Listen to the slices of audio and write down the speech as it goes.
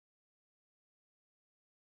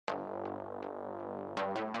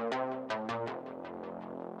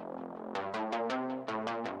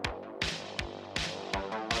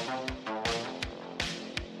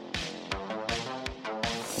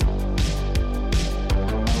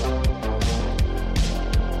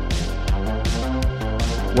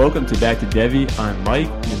Welcome to Back to Devi. I'm Mike.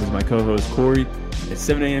 This is my co-host Corey. It's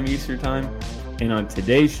 7 a.m. Eastern time. And on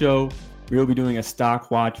today's show, we will be doing a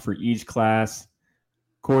stock watch for each class.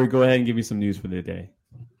 Corey, go ahead and give me some news for the day.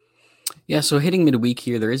 Yeah, so hitting midweek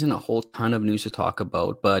here, there isn't a whole ton of news to talk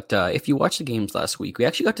about. But if you watched the games last week, we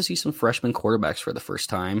actually got to see some freshman quarterbacks for the first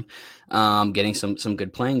time, getting some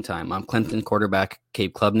good playing time. Clemson quarterback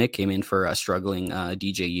Cade Klubnik came in for a struggling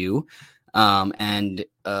DJU. And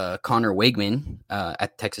Connor Wegman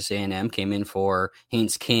at Texas A&M came in for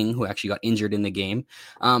Haynes King, who actually got injured in the game.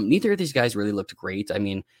 Neither of these guys really looked great. I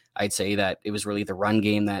mean, I'd say that it was really the run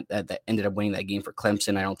game that ended up winning that game for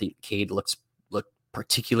Clemson. I don't think Cade looked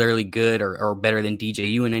particularly good or better than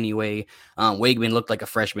DJU in any way. Wegman looked like a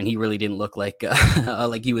freshman. He really didn't look like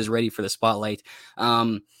like he was ready for the spotlight.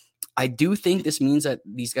 I do think this means that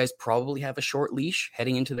these guys probably have a short leash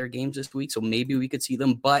heading into their games this week, so maybe we could see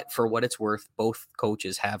them. But for what it's worth, both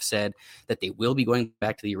coaches have said that they will be going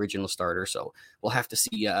back to the original starter, so we'll have to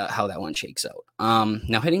see how that one shakes out.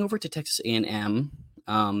 Now, heading over to Texas A&M,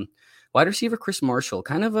 wide receiver Chris Marshall,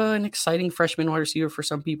 kind of an exciting freshman wide receiver for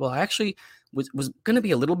some people. I actually was going to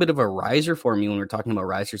be a little bit of a riser for me when we were talking about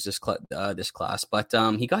risers this class, but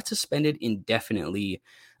he got suspended indefinitely,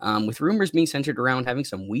 with rumors being centered around having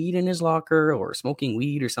some weed in his locker or smoking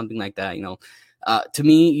weed or something like that. To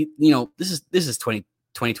me, this is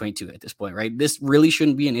 2022 at this point, right? This really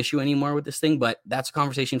shouldn't be an issue anymore with this thing, but that's a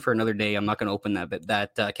conversation for another day. I'm not going to open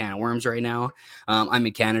that can of worms right now. I'm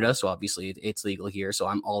in Canada, so obviously it's legal here, so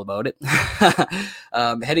I'm all about it.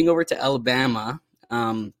 Heading over to Alabama,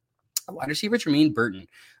 wide receiver Jermaine Burton.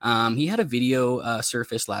 He had a video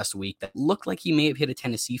surface last week that looked like he may have hit a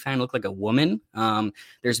Tennessee fan, looked like a woman.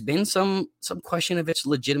 There's been some question of its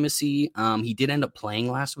legitimacy. He did end up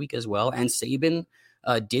playing last week as well, and Saban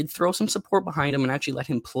did throw some support behind him and actually let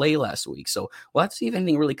him play last week. So we'll have to see if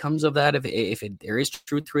anything really comes of that, if there is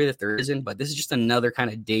truth to it, if there isn't. But this is just another kind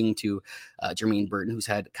of ding to Jermaine Burton, who's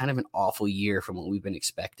had kind of an awful year from what we've been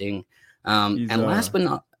expecting. And last but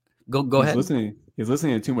not, go ahead. He's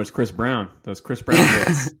listening to too much Chris Brown. Those Chris Brown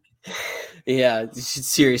hits. Yeah,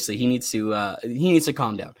 seriously, he needs to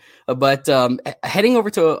calm down. But heading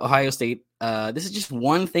over to Ohio State, this is just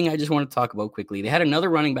one thing I just want to talk about quickly. They had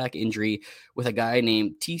another running back injury with a guy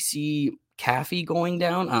named TC Caffey going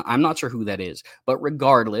down. I'm not sure who that is, but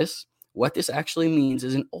regardless, what this actually means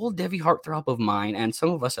is an old Devi heartthrob of mine and some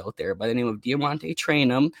of us out there by the name of Diamante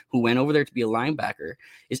Trainum, who went over there to be a linebacker,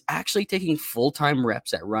 is actually taking full-time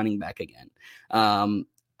reps at running back again.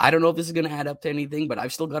 I don't know if this is going to add up to anything, but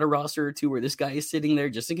I've still got a roster or two where this guy is sitting there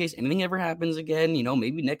just in case anything ever happens again.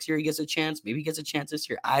 Maybe next year he gets a chance. Maybe he gets a chance this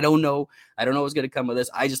year. I don't know. I don't know what's going to come of this.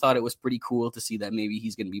 I just thought it was pretty cool to see that maybe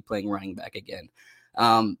he's going to be playing running back again.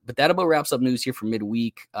 But that about wraps up news here for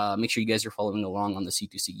midweek. Make sure you guys are following along on the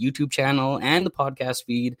C2C YouTube channel and the podcast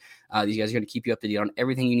feed. These guys are going to keep you up to date on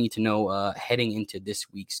everything you need to know heading into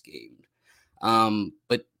this week's game.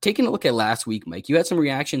 But taking a look at last week, Mike, you had some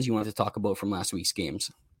reactions you wanted to talk about from last week's games.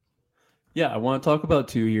 Yeah, I want to talk about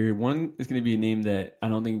two here. One is going to be a name that I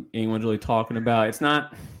don't think anyone's really talking about. It's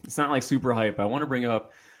not like super hype. I want to bring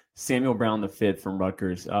up Samuel Brown V from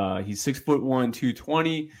Rutgers. He's 6'1",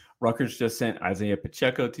 220. Rutgers just sent Isaiah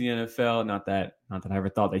Pacheco to the NFL. Not that I ever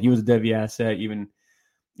thought that he was a Devi asset, even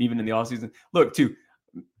in the offseason. Look, too,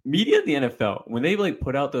 media at the NFL, when they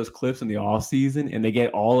put out those clips in the offseason and they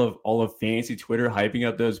get all of fantasy Twitter hyping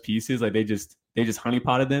up those pieces, like they just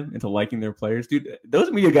honeypotted them into liking their players. Dude, those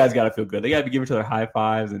media guys got to feel good. They got to be giving each other high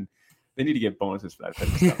fives, and they need to get bonuses for that type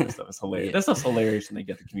of stuff. That stuff is hilarious. Yeah. That stuff's hilarious when they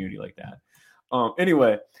get the community like that.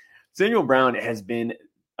 Anyway, Samuel Brown has been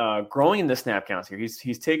growing in the snap counts here.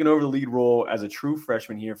 He's taken over the lead role as a true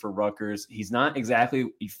freshman here for Rutgers. He's not exactly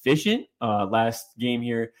efficient. Last game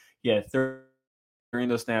here, he had 30 during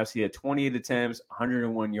those snaps. He had 28 attempts,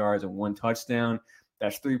 101 yards, and 1 touchdown.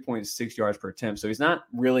 That's 3.6 yards per attempt. So he's not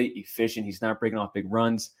really efficient. He's not breaking off big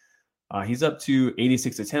runs. He's up to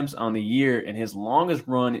 86 attempts on the year, and his longest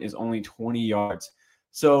run is only 20 yards.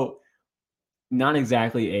 So not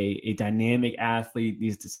exactly a dynamic athlete.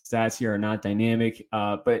 These stats here are not dynamic.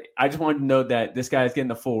 But I just wanted to note that this guy's getting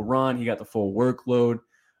the full run. He got the full workload.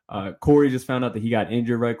 Corey just found out that he got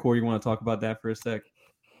injured, right? Corey, you want to talk about that for a sec?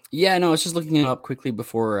 Yeah, no, I was just looking it up quickly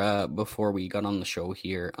before we got on the show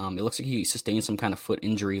here. It looks like he sustained some kind of foot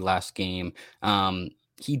injury last game.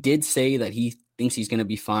 He did say that he thinks he's going to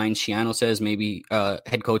be fine. Schiano says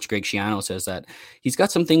head coach Greg Schiano says that he's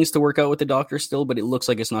got some things to work out with the doctor still, but it looks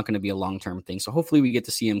like it's not going to be a long-term thing. So hopefully we get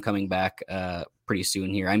to see him coming back pretty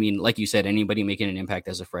soon here. I mean, like you said, anybody making an impact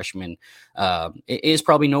as a freshman is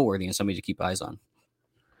probably noteworthy and somebody to keep eyes on.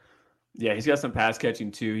 Yeah, he's got some pass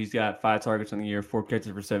catching too. He's got 5 targets on the year, 4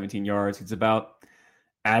 catches for 17 yards. He's about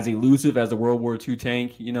as elusive as the World War II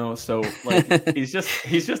tank, you know. So like he's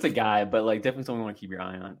just a guy, but like definitely someone you want to keep your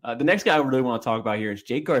eye on. The next guy I really want to talk about here is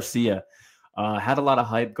Jake Garcia. Had a lot of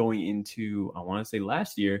hype going into, I want to say,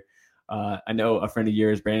 last year. I know a friend of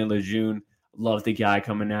yours, Brandon Lejeune, loved the guy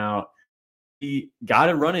coming out. He got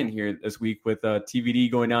it running here this week with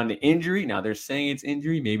TVD going down to injury. Now they're saying it's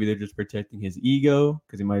injury. Maybe they're just protecting his ego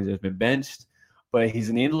because he might have just been benched. But he's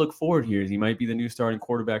a name to look forward here. He might be the new starting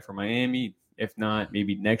quarterback for Miami. If not,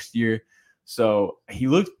 maybe next year. So he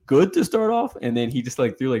looked good to start off, and then he just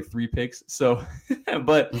like threw like 3 picks. So,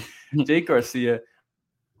 but Jake Garcia,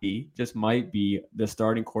 he just might be the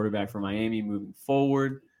starting quarterback for Miami moving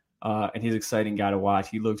forward. And he's an exciting guy to watch.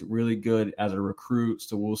 He looked really good as a recruit.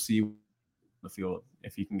 So we'll see the field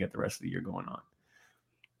if he can get the rest of the year going on.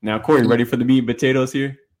 Now, Corey, ready for the meat and potatoes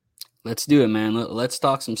here? Let's do it, man. Let's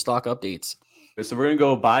talk some stock updates. So we're going to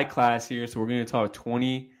go by class here. So we're going to talk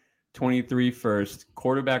 2023 first.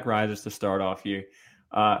 Quarterback risers to start off here.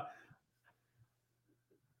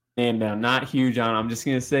 And I'm not huge on. I'm just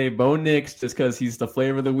going to say Bo Nix just because he's the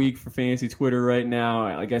flavor of the week for fantasy Twitter right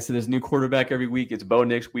now. Like I said, there's a new quarterback every week. It's Bo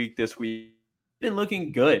Nix week this week. Been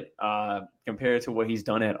looking good compared to what he's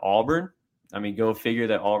done at Auburn. I mean, go figure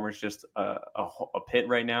that Auburn's just a pit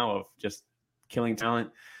right now of just killing talent.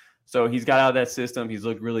 So he's got out of that system. He's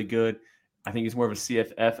looked really good. I think he's more of a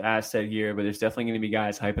CFF asset here, but there's definitely going to be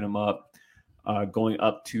guys hyping him up going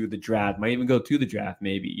up to the draft. Might even go to the draft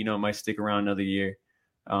maybe. You know, might stick around another year.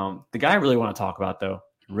 The guy I really want to talk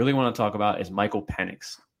about, is Michael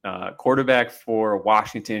Penix, quarterback for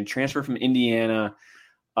Washington, transfer from Indiana.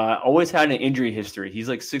 Always had an injury history. He's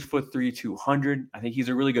like 6'3", 200. I think he's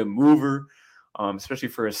a really good mover, especially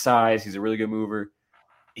for his size. He's a really good mover.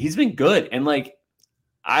 He's been good. And like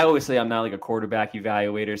I always say, I'm not like a quarterback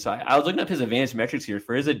evaluator. So I was looking up his advanced metrics here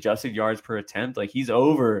for his adjusted yards per attempt. Like he's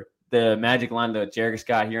over the magic line that Jarek's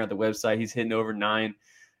got here on the website. He's hitting over 9,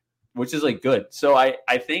 which is like good. So I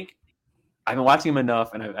think I've been watching him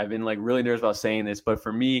enough, and I've been like really nervous about saying this. But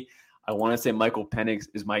for me, I want to say Michael Penix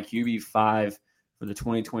is my QB5 for the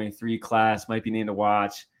 2023 class. Might be named to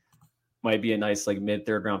watch. Might be a nice like mid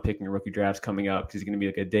third round pick in your rookie drafts coming up because he's going to be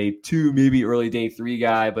like a day 2, maybe early day 3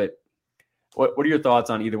 guy. But what are your thoughts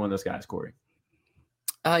on either one of those guys, Corey?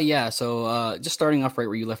 So just starting off right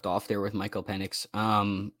where you left off there with Michael Penix.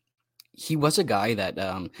 He was a guy that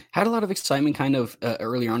had a lot of excitement kind of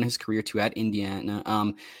early on in his career too at Indiana.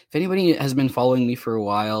 If anybody has been following me for a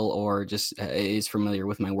while or just is familiar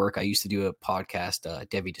with my work, I used to do a podcast,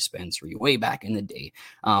 Debbie Dispensary, way back in the day.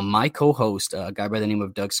 My co-host, a guy by the name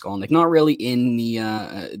of Doug Skolnick, not really in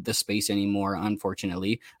the space anymore,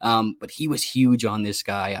 unfortunately, but he was huge on this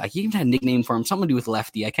guy. He even had a nickname for him, something to do with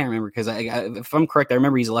lefty. I can't remember because if I'm correct, I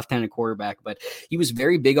remember he's a left-handed quarterback, but he was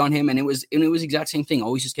very big on him, and it was exact same thing,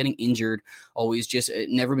 always just getting injured. Always just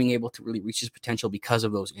never being able to really reach his potential because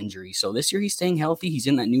of those injuries. So this year he's staying healthy. He's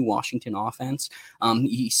in that new Washington offense.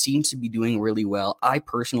 He seems to be doing really well. I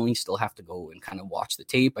personally still have to go and kind of watch the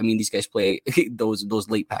tape. I mean, these guys play those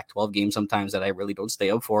late Pac-12 games sometimes that I really don't stay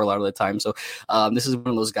up for a lot of the time. So this is one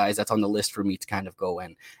of those guys that's on the list for me to kind of go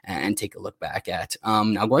and take a look back at.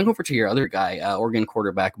 Now going over to your other guy, Oregon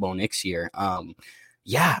quarterback Bo Nix here.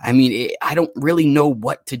 I mean, I don't really know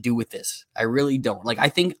what to do with this. I really don't. Like, I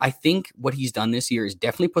think what he's done this year is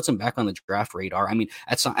definitely puts him back on the draft radar. I mean,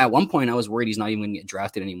 at one point I was worried he's not even going to get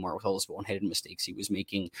drafted anymore with all those boneheaded mistakes he was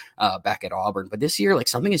making back at Auburn. But this year, like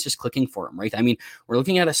something is just clicking for him, right? I mean, we're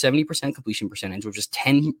looking at a 70% completion percentage, which is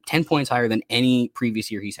 10 points higher than any previous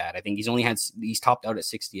year he's had. I think he's topped out at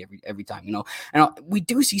 60 every time, you know. And we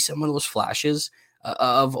do see some of those flashes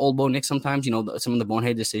of old Bo Nix sometimes, you know, some of the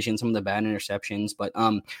bonehead decisions, some of the bad interceptions. But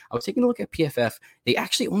I was taking a look at PFF. They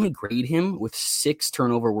actually only grade him with 6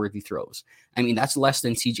 turnover-worthy throws. I mean, that's less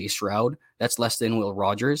than C.J. Stroud. That's less than Will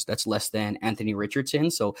Rogers. That's less than Anthony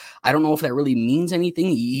Richardson. So I don't know if that really means anything.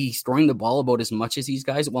 He's throwing the ball about as much as these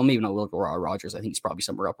guys. Well, maybe not Will Rogers. I think he's probably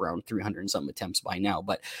somewhere up around 300 and some attempts by now.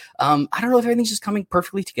 But I don't know if everything's just coming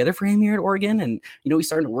perfectly together for him here at Oregon. And, you know, he's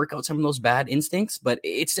starting to work out some of those bad instincts. But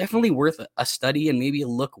it's definitely worth a study and maybe a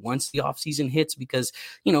look once the offseason hits because,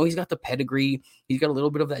 you know, he's got the pedigree. He's got a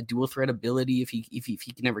little bit of that dual threat ability if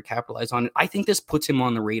he can ever capitalize on it. I think this puts him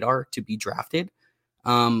on the radar to be drafted.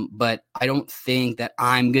 But I don't think that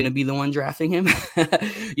I'm going to be the one drafting him.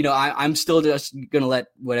 You know, I'm still just going to let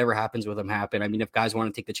whatever happens with him happen. I mean, if guys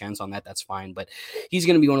want to take the chance on that, that's fine. But he's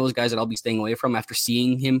going to be one of those guys that I'll be staying away from after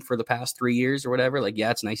seeing him for the past 3 years or whatever. Like, yeah,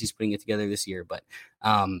 it's nice he's putting it together this year, but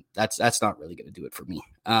that's not really going to do it for me.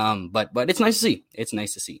 But it's nice to see. It's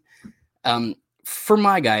nice to see. For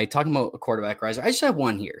my guy, talking about a quarterback riser, I just have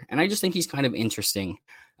one here, and I just think he's kind of interesting.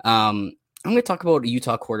 I'm going to talk about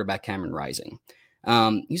Utah quarterback Cameron Rising.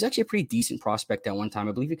 He's actually a pretty decent prospect at one time.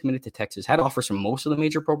 I believe he committed to Texas, had offers from most of the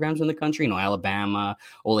major programs in the country, Alabama,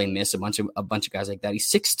 Ole Miss, a bunch of guys like that.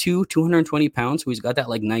 He's 6'2", 220 pounds, so he's got that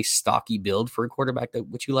like nice stocky build for a quarterback that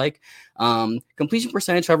which you like. Completion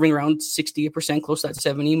percentage hovering around 60%, close to that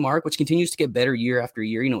 70 mark, which continues to get better year after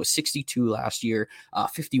year. It was 62 last year,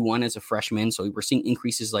 51 as a freshman, so we're seeing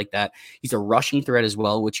increases like that. He's a rushing threat as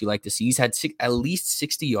well, which you like to see. He's had at least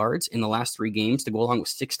 60 yards in the last 3 games to go along with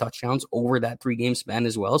 6 touchdowns over that 3-game span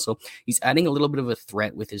as well. So he's adding a little bit of a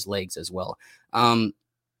threat with his legs as well.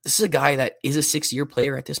 This is a guy that is a 6-year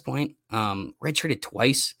player at this point, redshirted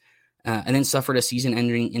twice, and then suffered a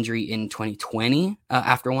season-ending injury in 2020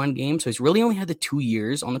 after 1 game. So he's really only had the 2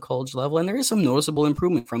 years on the college level, and there is some noticeable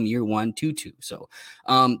improvement from year 1 to 2. So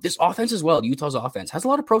this offense as well, Utah's offense, has a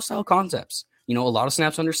lot of pro-style concepts. A lot of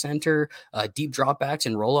snaps under center, deep dropbacks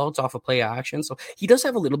and rollouts off of play action. So he does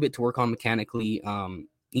have a little bit to work on mechanically.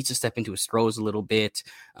 Needs to step into his throws a little bit.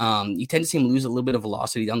 You tend to see him lose a little bit of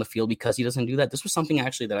velocity down the field because he doesn't do that. This was something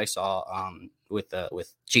actually that I saw with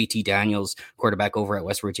JT Daniels, quarterback over at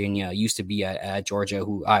West Virginia, used to be at Georgia,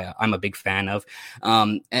 who I'm a big fan of.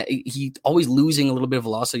 He always losing a little bit of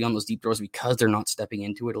velocity on those deep throws because they're not stepping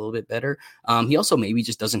into it a little bit better. He also maybe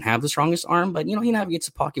just doesn't have the strongest arm, but he navigates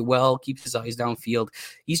the pocket well, keeps his eyes downfield.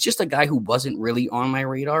 He's just a guy who wasn't really on my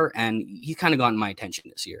radar, and he's kind of gotten my attention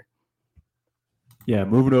this year. Yeah,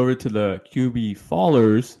 moving over to the QB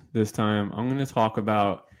fallers this time, I'm going to talk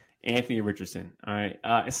about Anthony Richardson. All right.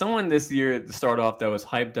 Someone this year to start off that was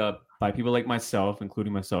hyped up by people like myself,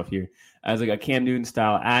 including myself here, as like a Cam Newton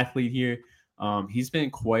style athlete here. He's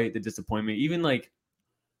been quite the disappointment. Even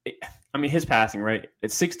his passing, right?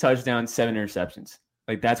 It's 6 touchdowns, 7 interceptions.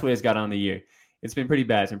 Like that's what he's got on the year. It's been pretty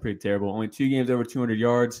bad. It's been pretty terrible. Only 2 games over 200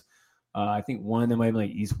 yards. I think one of them might be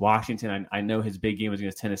like East Washington. I know his big game was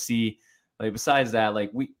against Tennessee. Besides that,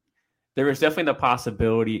 there was definitely the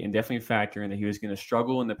possibility and definitely factor in that he was going to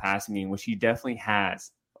struggle in the passing game, which he definitely has.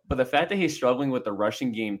 But the fact that he's struggling with the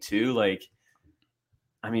rushing game too,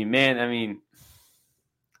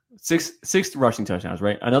 6 rushing touchdowns,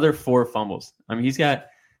 right? Another 4 fumbles. He's got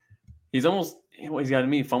fumbles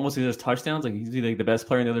to his touchdowns. He's the best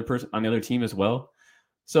player on the other team as well.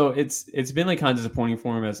 So it's been kind of disappointing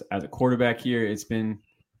for him as a quarterback here. It's been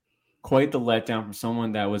quite the letdown from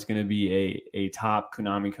someone that was going to be a top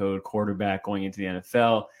Konami code quarterback going into the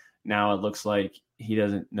NFL. Now it looks like he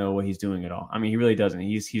doesn't know what he's doing at all. He really doesn't.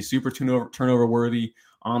 He's super turnover worthy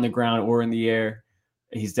on the ground or in the air.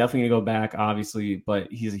 He's definitely going to go back, obviously,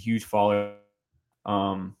 but he's a huge faller.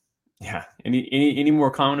 Yeah. Any more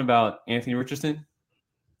comment about Anthony Richardson?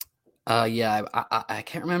 I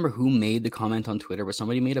can't remember who made the comment on Twitter, but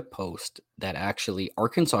somebody made a post that actually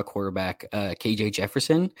Arkansas quarterback KJ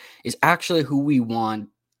Jefferson is actually who we wanted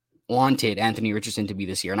Anthony Richardson to be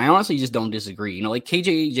this year. And I honestly just don't disagree.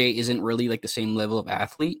 KJJ isn't really the same level of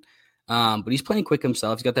athlete, but he's playing quick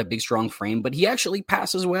himself. He's got that big, strong frame, but he actually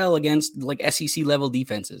passes well against SEC level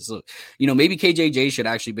defenses. So, maybe KJJ should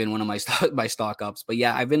actually been one of my stock ups. But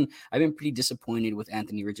yeah, I've been pretty disappointed with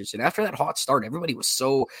Anthony Richardson. After that hot start, everybody was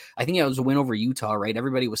I think it was a win over Utah, right?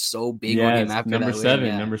 Everybody was so big on him after number that.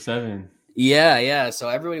 Number 7. Yeah. So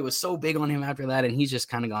everybody was so big on him after that, and he's just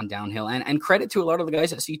kind of gone downhill. And credit to a lot of the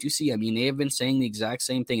guys at C2C. They have been saying the exact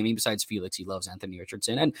same thing. Besides Felix, he loves Anthony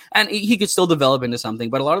Richardson, and he could still develop into something.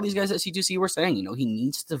 But a lot of these guys at C2C were saying, he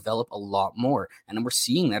needs to develop a lot more, and we're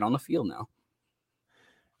seeing that on the field now.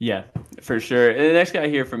 Yeah, for sure. And the next guy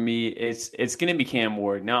here for me, it's going to be Cam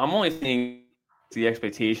Ward. Now, I'm only thinking the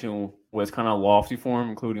expectation was kind of lofty for him,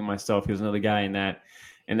 including myself. He was another guy in that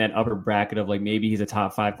upper bracket of maybe he's a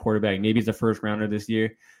top 5 quarterback, maybe he's a first rounder this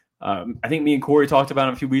year. I think me and Corey talked about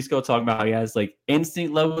him a few weeks ago, talking about how he has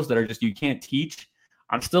instinct levels that are just you can't teach.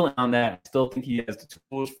 I'm still on that. I still think he has the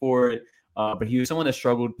tools for it. But he was someone that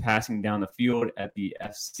struggled passing down the field at the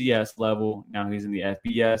FCS level. Now he's in the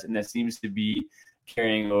FBS, and that seems to be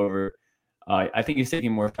carrying over. I think he's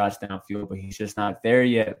taking more shots downfield, but he's just not there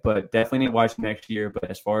yet. But definitely need to watch next year.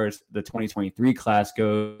 But as far as the 2023 class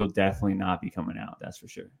goes, he'll definitely not be coming out. That's for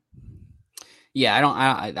sure. Yeah,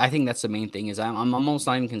 I think that's the main thing is I'm almost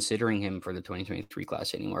not even considering him for the 2023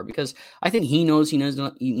 class anymore because I think he needs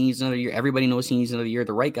another year. Everybody knows he needs another year.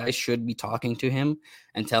 The right guys should be talking to him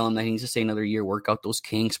and tell him that he needs to stay another year, work out those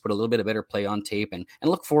kinks, put a little bit of better play on tape, and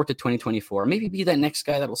look forward to 2024. Maybe be that next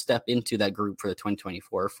guy that'll step into that group for the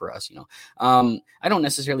 2024 for us. I don't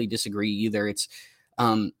necessarily disagree either. It's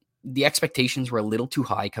the expectations were a little too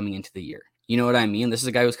high coming into the year. You know what I mean? This is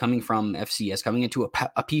a guy who's coming from FCS, coming into a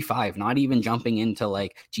P5, not even jumping into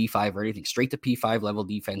G5 or anything, straight to P5 level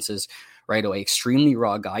defenses right away. Extremely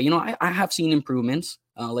raw guy. I have seen improvements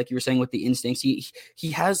Like you were saying with the instincts,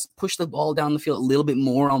 he has pushed the ball down the field a little bit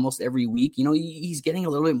more almost every week. He's getting a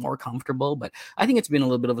little bit more comfortable, but I think it's been a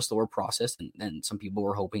little bit of a slower process than some people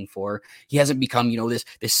were hoping for. He hasn't become,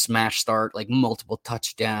 this smash start, like multiple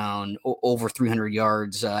touchdown, over 300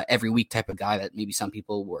 yards every week type of guy that maybe some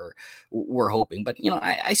people were hoping. But,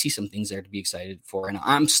 I see some things there to be excited for, and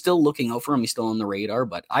I'm still looking out for him. He's still on the radar,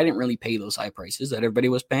 but I didn't really pay those high prices that everybody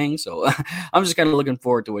was paying. So I'm just kind of looking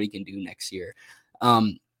forward to what he can do next year.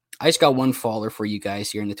 I just got one faller for you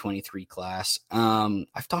guys here in the 23 class.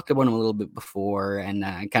 I've talked about him a little bit before, and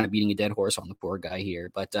kind of beating a dead horse on the poor guy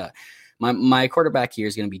here. But my quarterback here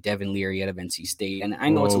is going to be Devin Leary out of NC State, and I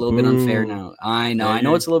know it's a little bit unfair now. I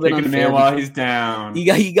know it's a little bit unfair. The man while he's down.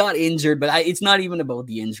 He got injured, but it's not even about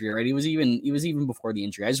the injury, right? He was even before the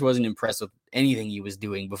injury. I just wasn't impressed with anything he was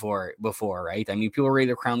doing before, right? I mean, people were ready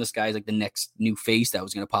to crown this guy as like the next new face that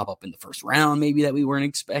was going to pop up in the first round, maybe, that we weren't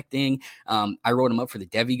expecting. I wrote him up for the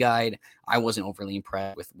Devy guide. I wasn't overly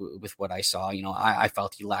impressed with what I saw. I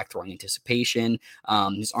felt he lacked throwing anticipation.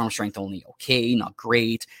 His arm strength only okay, not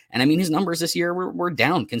great. And I mean, his numbers this year were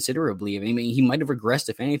down considerably. I mean, he might have regressed,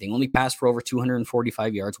 if anything. Only passed for over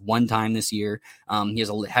 245 yards one time this year. He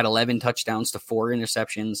had 11 touchdowns to 4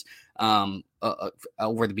 interceptions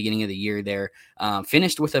over the beginning of the year there.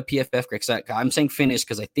 Finished with a PFF grade. I'm saying finished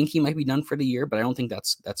because I think he might be done for the year, but I don't think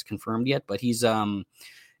that's confirmed yet. But he's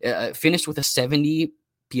finished with a 70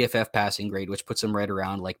 PFF passing grade, which puts him right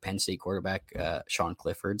around like Penn State quarterback Sean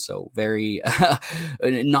Clifford. So very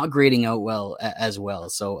not grading out well as well.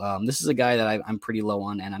 So this is a guy that I'm pretty low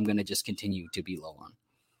on, and I'm going to just continue to be low on.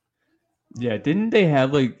 Yeah, didn't they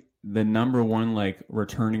have like the number one like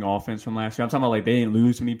returning offense from last year? I'm talking about like they didn't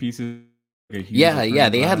lose many pieces. Yeah,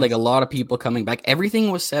 they had like a lot of people coming back. Everything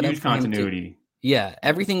was set up for continuity.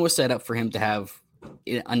 Everything was set up for him to have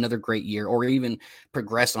another great year, or even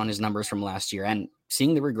progress on his numbers from last year. And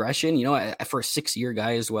seeing the regression, for a 6-year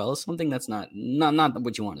guy as well, is something that's not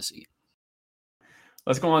what you want to see.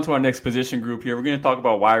 Let's go on to our next position group here. We're going to talk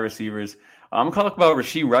about wide receivers. I'm going to talk about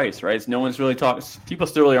Rashee Rice, right? No one's really talking. People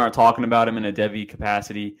still really aren't talking about him in a Devy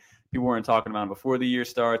capacity. People weren't talking about him before the year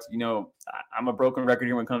starts. I'm a broken record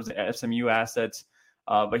here when it comes to SMU assets.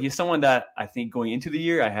 But he's someone that I think going into the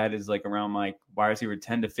year I had is like around my wide receiver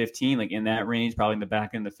 10 to 15, like in that range, probably in the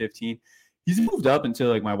back end of 15. He's moved up into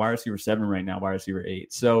like my wide receiver 7 right now, wide receiver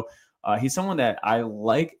 8. So he's someone that I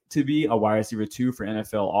like to be a wide receiver 2 for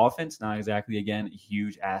NFL offense. Not exactly, again, a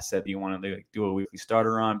huge asset that you want to do a weekly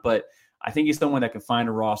starter on, but I think he's someone that can find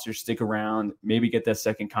a roster, stick around, maybe get that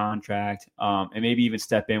second contract, and maybe even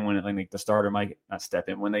step in when the starter might not step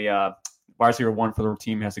in when they wide receiver 1 for the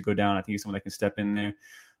team has to go down. I think he's someone that can step in there.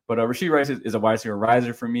 But Rashee Rice is a wide receiver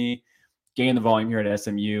riser for me. Gain the volume here at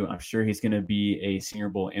SMU. I'm sure he's going to be a Senior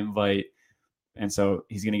Bowl invite, and so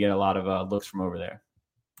he's going to get a lot of looks from over there.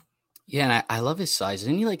 Yeah, and I love his size.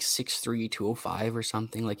 Isn't he like 6'3", 205 or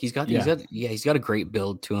something? Like he's got a great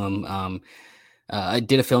build to him. I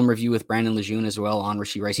did a film review with Brandon Lejeune as well on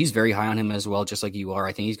Rashee Rice. He's very high on him as well, just like you are.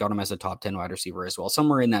 I think he's got him as a top 10 wide receiver as well,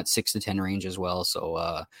 somewhere in that 6 to 10 range as well.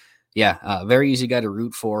 So, very easy guy to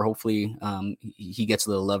root for. Hopefully, he gets a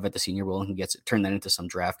little love at the Senior Bowl and gets turn that into some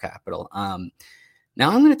draft capital. Now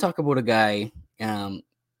I'm going to talk about a guy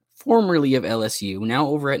formerly of LSU, now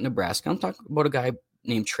over at Nebraska. I'm talking about a guy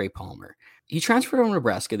named Trey Palmer. He transferred from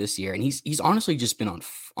Nebraska this year, and he's honestly just been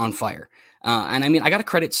on fire. And I mean, I got to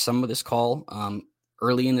credit some of this call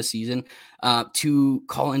early in the season to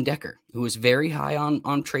Colin Decker, who was very high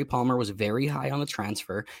on Trey Palmer, was very high on the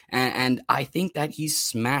transfer. And I think that he's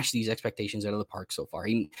smashed these expectations out of the park so far.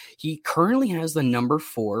 He currently has the number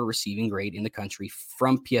 4 receiving grade in the country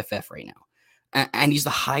from PFF right now. And he's the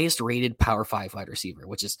highest rated Power 5 wide receiver,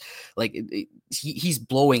 which is like he's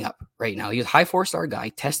blowing up right now. He's a high 4-star guy,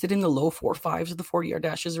 tested in the low 4.5s of the 40-yard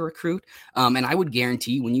dash as a recruit. And I would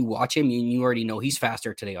guarantee when you watch him, you already know he's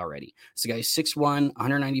faster today already. This guy's 6'1",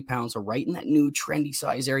 190 pounds, so right in that new trendy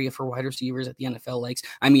size area for wide receivers that the NFL likes.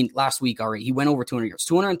 I mean, last week already, he went over 200 yards,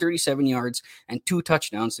 237 yards, and 2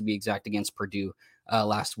 touchdowns to be exact against Purdue.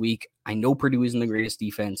 Last week. I know Purdue isn't the greatest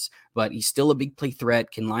defense, but he's still a big play threat,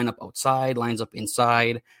 can line up outside, lines up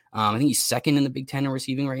inside. I think he's second in the Big Ten in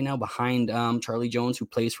receiving right now behind Charlie Jones, who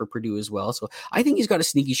plays for Purdue as well. So I think he's got a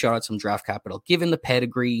sneaky shot at some draft capital, given the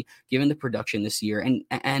pedigree, given the production this year, and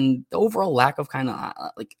the overall lack of kind of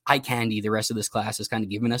like eye candy the rest of this class has kind of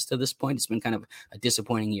given us to this point. It's been kind of a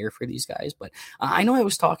disappointing year for these guys. But I know I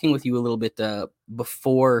was talking with you a little bit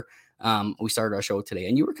before we started our show today,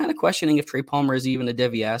 and you were kind of questioning if Trey Palmer is even a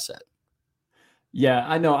Devy asset. Yeah,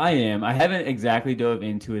 I know I am. I haven't exactly dove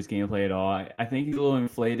into his gameplay at all. I think he's a little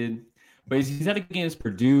inflated, but he's had against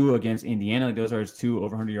Purdue, against Indiana. Like those are his 2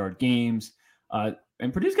 over 100-yard games.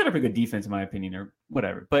 And Purdue's got a pretty good defense, in my opinion, or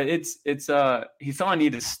whatever. But he's someone I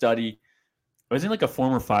need to study. Wasn't he like a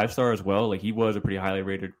former 5-star as well? Like he was a pretty highly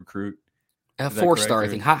rated recruit. 4-star, I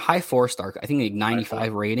think. High 4-star. I think like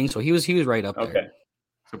 95 rating. So he was right up there. Okay.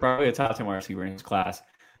 So probably a top 10 wide receiver in his class.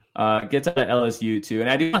 Gets out of LSU too. And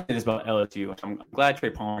I do want to say this about LSU. I'm glad Trey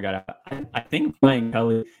Palmer got out. I think Brian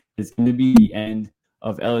Kelly is going to be the end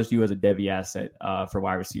of LSU as a Devy asset for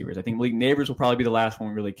wide receivers. I think Malik Neighbors will probably be the last one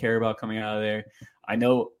we really care about coming out of there. I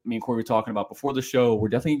know me and Corey were talking about before the show. We're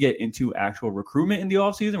definitely going to get into actual recruitment in the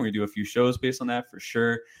offseason. We're going to do a few shows based on that for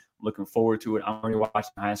sure. Looking forward to it. I'm already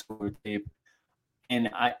watching high school tape. And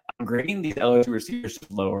I'm grading these LSU receivers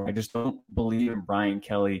lower. I just don't believe in Brian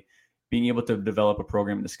Kelly being able to develop a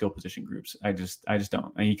program in the skill position groups. I just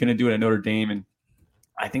don't. And he couldn't do it at Notre Dame, and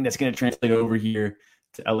I think that's going to translate over here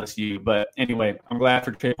to LSU. But anyway, I'm glad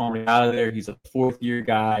for Trey Palmer out of there. He's a fourth-year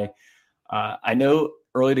guy. I know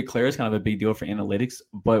early declare is kind of a big deal for analytics,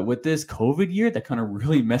 but with this COVID year, that kind of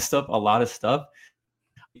really messed up a lot of stuff.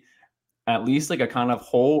 At least like a kind of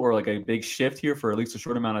hole or like a big shift here for at least a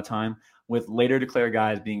short amount of time, with later declare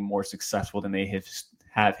guys being more successful than they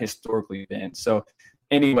have historically been. So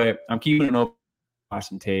anyway, I'm keeping an open watch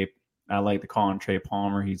some tape. I like the call on Trey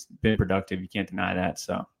Palmer. He's been productive. You can't deny that.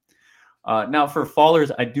 So now for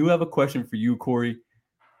fallers, I do have a question for you, Corey.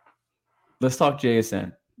 Let's talk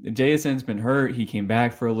JSN. JSN's been hurt. He came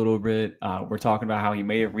back for a little bit. We're talking about how he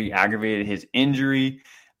may have re-aggravated his injury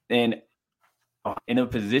and in a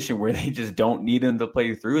position where they just don't need him to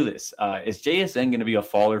play through this. Is JSN going to be a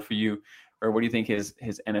faller for you, or what do you think his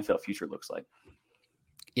NFL future looks like?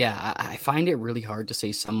 Yeah, I find it really hard to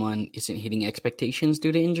say someone isn't hitting expectations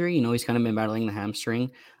due to injury. He's kind of been battling the hamstring.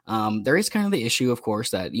 There is kind of the issue, of course,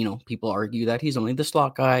 that, people argue that he's only the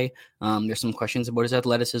slot guy. There's some questions about his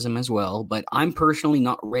athleticism as well, but I'm personally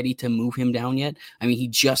not ready to move him down yet. I mean, he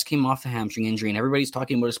just came off the hamstring injury and everybody's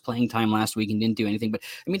talking about his playing time last week and didn't do anything. But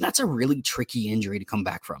I mean, that's a really tricky injury to come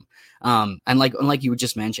back from. And like you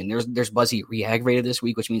just mentioned, there's Buzzy re-aggravated this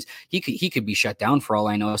week, which means he could be shut down for all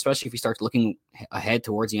I know, especially if he starts looking ahead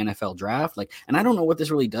towards the NFL draft. And I don't know what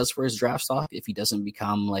this really does for his draft stock if he doesn't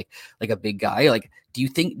become like a big guy. Do you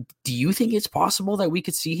think it's possible that we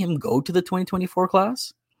could see him go to the 2024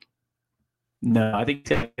 class? No, I think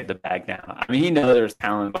he's going to get the bag now. I mean, he knows there's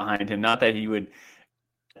talent behind him. Not that he would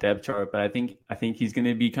depth chart, but I think he's going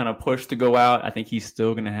to be kind of pushed to go out. I think he's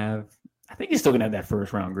still going to have that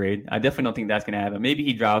first round grade. I definitely don't think that's going to happen. Maybe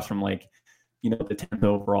he drops from the 10th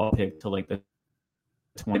overall pick to the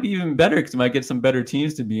 20. Maybe even better because he might get some better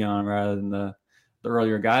teams to be on rather than the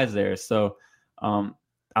earlier guys there. So I'm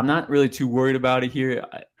not really too worried about it here.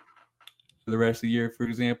 For the rest of the year, for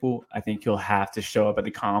example, I think he'll have to show up at the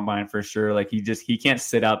combine for sure. He can't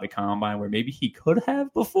sit out the combine where maybe he could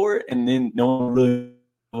have before, and then no one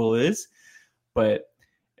really is. But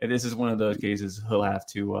this is one of those cases he'll have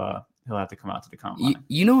to come out to the combine.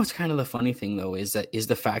 What's kind of the funny thing though is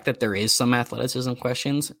the fact that there is some athleticism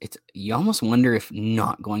questions. You almost wonder if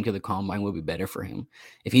not going to the combine would be better for him.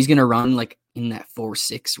 If he's going to run in that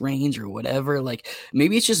 4.6 range or whatever,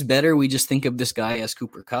 maybe it's just better we just think of this guy as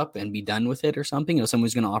Cooper Kupp and be done with it or something. Someone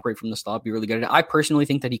who's going to operate from the slot, be really good at it. I personally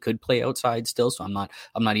think that he could play outside still, so I'm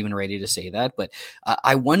not even ready to say that. But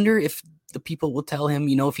I wonder if the people will tell him,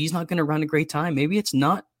 if he's not going to run a great time, maybe it's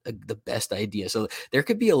not the best idea. So there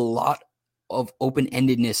could be a lot of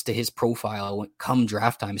open-endedness to his profile come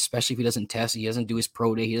draft time, especially if he doesn't test, he doesn't do his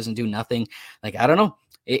pro day, he doesn't do nothing. I don't know.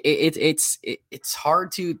 It's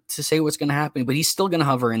hard to say what's going to happen, but he's still going to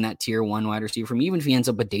hover in that tier 1 wide receiver from even if he ends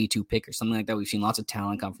up a day 2 pick or something like that. We've seen lots of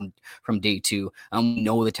talent come from day 2. We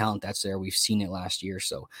know the talent that's there. We've seen it last year.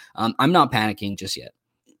 So I'm not panicking just yet.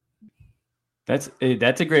 That's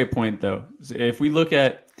a great point though. So if we look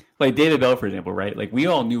at David Bell, for example, right? We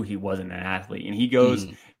all knew he wasn't an athlete, and he goes,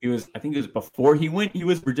 I think it was before he went, he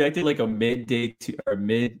was projected like a mid-day 2 or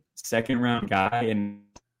mid-second round guy in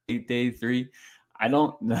day 3. I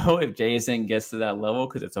don't know if JSN gets to that level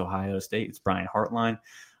because it's Ohio State. It's Brian Hartline.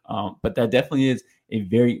 But that definitely is a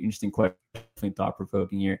very interesting question,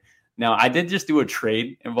 thought-provoking here. Now, I did just do a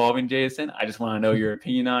trade involving JSN. I just want to know your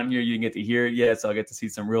opinion on here. You didn't get to hear it yet, so I'll get to see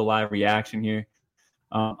some real live reaction here.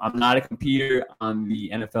 I'm not a competer on the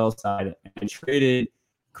NFL side. I traded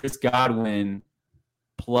Chris Godwin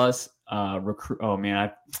plus recruit. Oh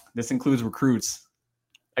man, this includes recruits.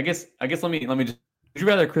 I guess. Let me just. Would you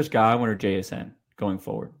rather Chris Godwin or JSN going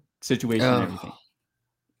forward? Situation and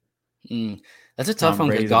everything. That's a tough one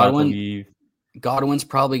because Godwin's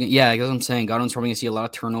probably that's what I'm saying. Godwin's probably gonna see a lot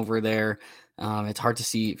of turnover there. It's hard to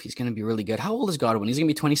see if he's going to be really good. How old is Godwin? He's going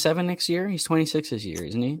to be 27 next year. He's 26 this year,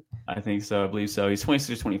 isn't he? I think so. I believe so. He's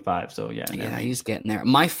 26, 25. So yeah. Yeah, he's getting there.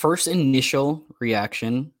 My first initial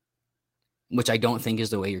reaction, which I don't think is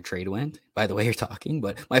the way your trade went, by the way you're talking,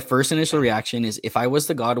 but my first initial reaction is if I was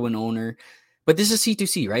the Godwin owner, but this is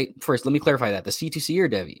C2C, right? First, let me clarify that. The C2C or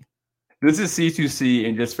Devi? This is C2C,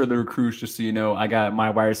 and just for the recruits, just so you know, I got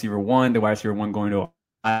my wide receiver 1, the wide receiver 1 going to,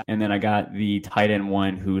 and then I got the tight end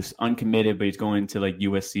 1 who's uncommitted, but he's going to like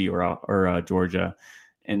USC or Georgia.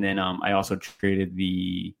 And then I also traded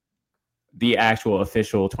the actual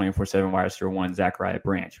official 24/7 wide receiver 1, Zachariah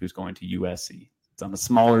Branch, who's going to USC. It's on the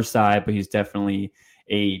smaller side, but he's definitely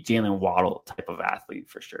a Jalen Waddle type of athlete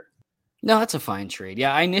for sure. No, that's a fine trade.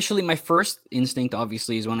 Yeah, my first instinct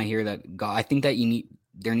obviously is when I hear that, I think that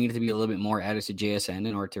there needed to be a little bit more added to JSN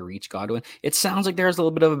in order to reach Godwin. It sounds like there's a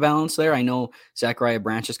little bit of a balance there. I know Zachariah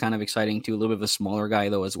Branch is kind of exciting too, a little bit of a smaller guy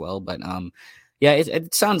though as well. But yeah,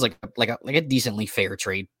 it sounds like a decently fair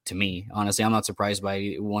trade to me. Honestly, I'm not surprised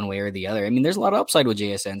by one way or the other. I mean, there's a lot of upside with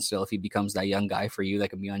JSN still if he becomes that young guy for you that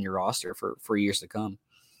can be on your roster for years to come.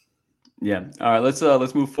 Yeah. All right. Let's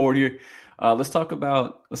move forward here. Let's talk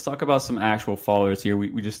about some actual followers here.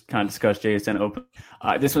 We just kind of discussed JSN Open.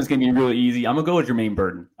 This one's gonna be really easy. I'm gonna go with Jermaine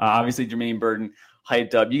Burton. Obviously, Jermaine Burton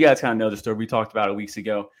hyped up. You guys kind of know the story. We talked about it weeks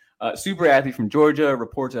ago. Super athlete from Georgia.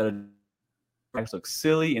 Reports out of looks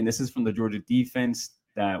silly, and this is from the Georgia defense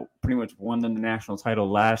that pretty much won them the national title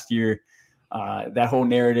last year. That whole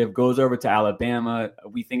narrative goes over to Alabama.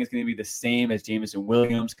 We think it's going to be the same as Jameson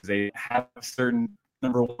Williams because they have a certain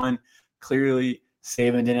number 1. Clearly,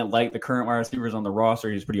 Saban didn't like the current wide receivers on the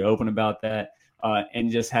roster. He's pretty open about that,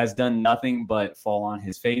 and just has done nothing but fall on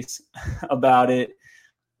his face about it.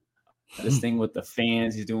 This thing with the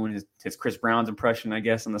fans, he's doing his Chris Brown's impression, I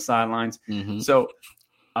guess, on the sidelines. Mm-hmm. So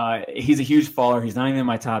he's a huge faller. He's not even in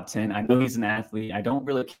my top 10. I know he's an athlete. I don't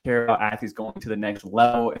really care about athletes going to the next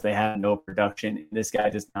level if they have no production. This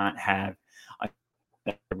guy does not have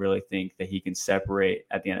I really think that he can separate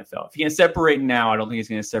at the NFL. If he can separate now, I don't think he's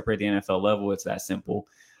going to separate the NFL level. It's that simple.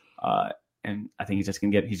 And I think he's just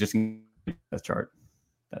going to get a chart.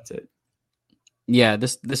 That's it. Yeah,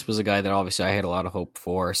 this was a guy that obviously I had a lot of hope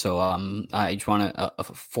for. So I just want to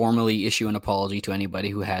formally issue an apology to anybody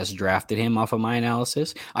who has drafted him off of my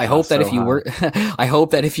analysis. I hope that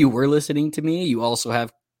if you were listening to me, you also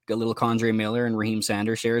have a little Condre Miller and Raheem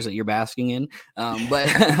Sanders shares that you're basking in. But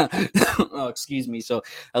oh, excuse me. So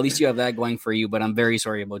at least you have that going for you. But I'm very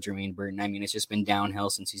sorry about Jermaine Burton. I mean, it's just been downhill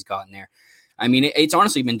since he's gotten there. I mean, it's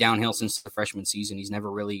honestly been downhill since the freshman season. He's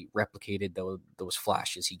never really replicated those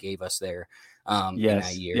flashes he gave us there in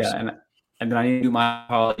that year. Yeah, so. And then I need to do my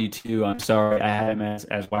apology too. I'm sorry. I had him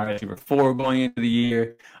as wide receiver 4 going into the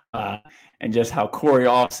year. And just how Corey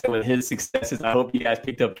Offset with his successes. I hope you guys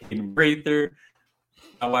picked up Caden Prather.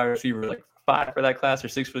 My wide receiver like 5 for that class or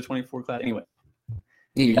 6 for the 24 class. Anyway.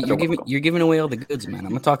 You're giving away all the goods, man. I'm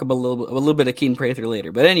gonna talk about a little bit of Caden Prather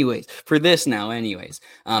later, but anyways, for this now,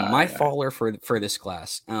 my faller for this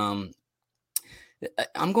class, I'm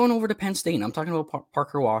going over to Penn State. And I'm talking about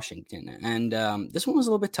Parker Washington, and this one was a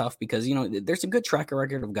little bit tough because there's a good track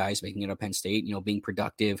record of guys making it at Penn State, being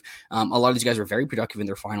productive. A lot of these guys were very productive in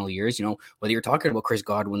their final years. Whether you're talking about Chris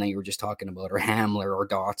Godwin that you were just talking about, or Hamler or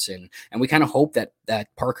Dotson, and we kind of hope that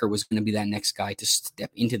Parker was going to be that next guy to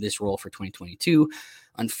step into this role for 2022.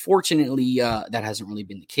 Unfortunately, that hasn't really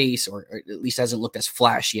been the case, or at least hasn't looked as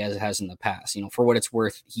flashy as it has in the past. For what it's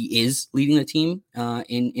worth, he is leading the team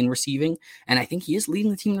in receiving, and I think he is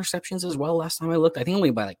leading the team in receptions as well. Last time I looked, I think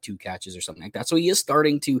only by like 2 catches or something like that. So he is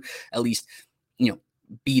starting to at least,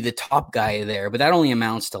 be the top guy there, but that only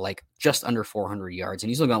amounts to like just under 400 yards, and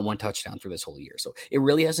he's only got 1 touchdown through this whole year. So it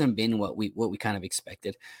really hasn't been what we kind of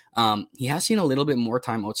expected. He has seen a little bit more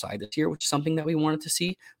time outside this year, which is something that we wanted to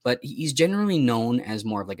see, but he's generally known as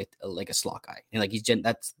more of like a slot guy. And like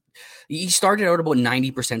he started out about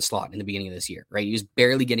 90% slot in the beginning of this year, right? He was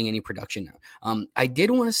barely getting any production now. I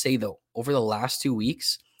did want to say though, over the last 2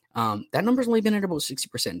 weeks, that number's only been at about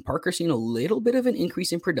 60%. Parker's seen a little bit of an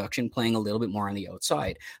increase in production, playing a little bit more on the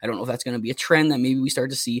outside. I don't know if that's going to be a trend that maybe we start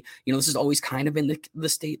to see. This has always kind of been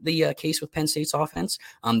the case with Penn State's offense.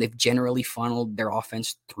 They've generally funneled their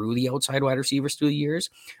offense through the outside wide receivers through the years.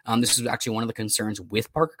 This is actually one of the concerns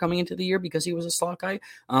with Parker coming into the year because he was a slot guy.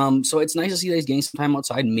 So it's nice to see that he's getting some time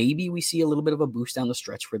outside. Maybe we see a little bit of a boost down the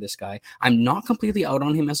stretch for this guy. I'm not completely out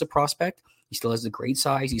on him as a prospect. He still has the great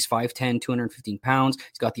size. He's 5'10", 215 pounds.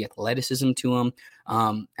 He's got the athleticism to him.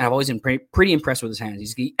 And I've always been pretty impressed with his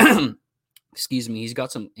hands. Excuse me. He's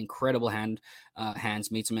got some incredible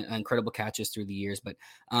hands, made some incredible catches through the years, but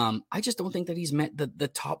I just don't think that he's met the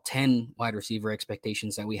top 10 wide receiver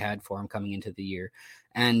expectations that we had for him coming into the year,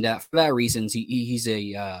 and for that reasons, he's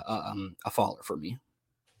a faller for me.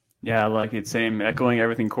 Yeah, I like it. Same, echoing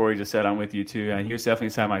everything Corey just said. I'm with you too. And he was definitely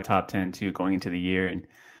inside my top 10 too going into the year, and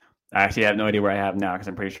I actually have no idea where I have now because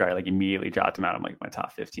I'm pretty sure I like immediately dropped him out of like my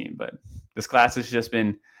top 15. But this class has just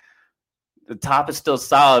been. The top is still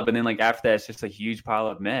solid, but then like after that, it's just a huge pile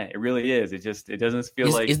of meh. It really is. It doesn't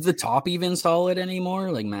feel like is the top even solid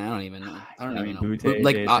anymore? Like, man, I don't even know. I don't even know. Butte,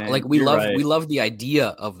 like we love the idea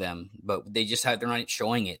of them, but they're not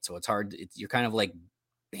showing it, so it's hard. You're kind of like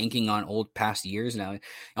banking on old past years now.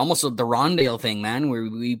 Almost the Rondale thing, man, where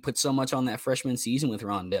we put so much on that freshman season with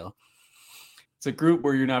Rondale. It's a group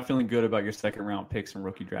where you're not feeling good about your second round picks and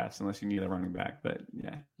rookie drafts unless you need a running back. But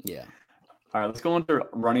yeah. All right, let's go into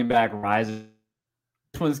running back rises.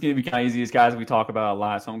 This one's going to be kind of easy. These guys we talk about a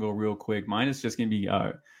lot, so I'm going to go real quick. Mine is just going to be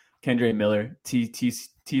Kendre Miller,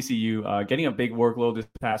 TCU, getting a big workload this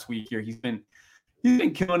past week here. He's been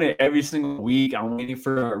killing it every single week. I'm waiting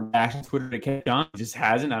for a reaction Twitter to catch on. It just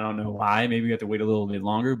hasn't. I don't know why. Maybe we have to wait a little bit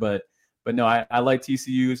longer, but no, I like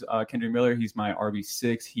TCU's Kendre Miller. He's my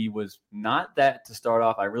RB6. He was not that to start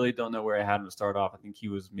off. I really don't know where I had him to start off. I think he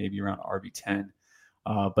was maybe around RB10,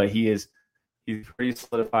 but he's pretty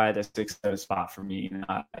solidified that 6-7 spot for me. And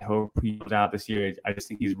I hope he goes out this year. I just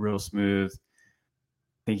think he's real smooth.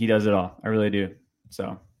 I think he does it all. I really do.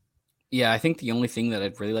 So, yeah, I think the only thing that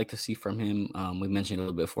I'd really like to see from him, we mentioned a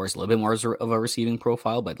little bit before, is a little bit more of a receiving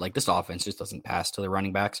profile. But like this offense just doesn't pass to the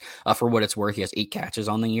running backs. For what it's worth, he has 8 catches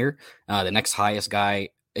on the year. The next highest guy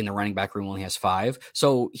in the running back room only has 5.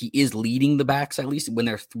 So he is leading the backs, at least when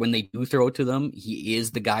they do throw to them. He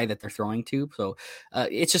is the guy that they're throwing to. So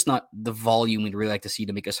it's just not the volume we'd really like to see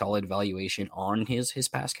to make a solid valuation on his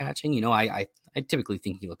pass catching. You know, I typically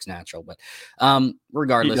think he looks natural, but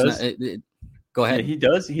regardless, go ahead.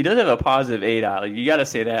 Yeah, he does have a positive ADOT. Like you got to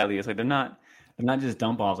say that at least. Like they're not just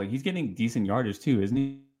dump offs. Like he's getting decent yardage too, isn't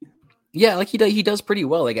he? Yeah, like he does pretty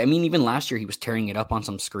well. Like I mean, even last year he was tearing it up on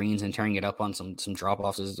some screens and tearing it up on some drop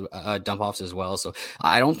offs, dump offs as well. So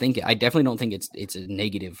I definitely don't think it's a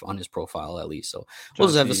negative on his profile at least. So we'll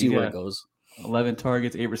just have to see where it goes. 11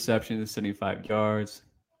 targets, 8 receptions, 75 yards.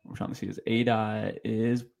 We're trying to see his ADOT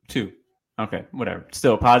is 2. Okay, whatever.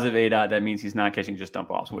 Still positive ADOT. That means he's not catching just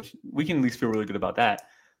dump offs, which we can at least feel really good about that.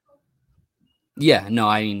 Yeah, no,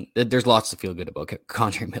 I mean, there's lots to feel good about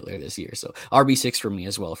Kendre Miller this year. So RB6 for me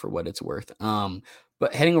as well, for what it's worth.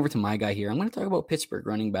 But heading over to my guy here, I'm going to talk about Pittsburgh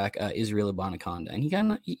running back Israel Abanikanda, and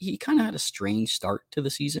he kind of had a strange start to the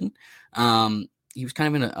season. He was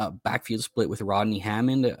kind of in a backfield split with Rodney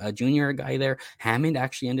Hammond, a junior guy there. Hammond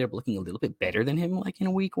actually ended up looking a little bit better than him, like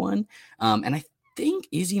in week 1. And I think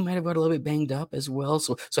Izzy might have got a little bit banged up as well.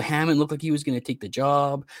 So Hammond looked like he was going to take the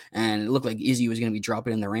job, and it looked like Izzy was going to be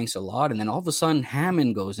dropping in the ranks a lot. And then all of a sudden,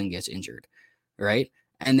 Hammond goes and gets injured, right?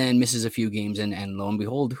 And then misses a few games, and lo and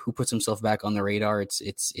behold, who puts himself back on the radar? It's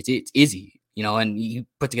Izzy, you know. And he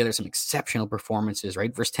put together some exceptional performances,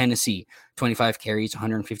 right? Versus Tennessee, 25 carries,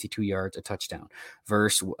 152 yards, a touchdown.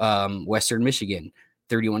 Versus Western Michigan,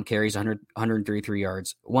 31 carries, 133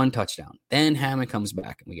 yards, 1 touchdown. Then Hammond comes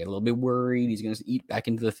back, and we get a little bit worried. He's going to eat back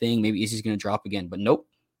into the thing. Maybe Izzy's going to drop again, but nope.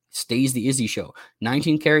 Stays the Izzy show.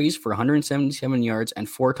 19 carries for 177 yards and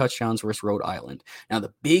 4 touchdowns versus Rhode Island. Now,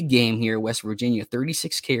 the big game here, West Virginia,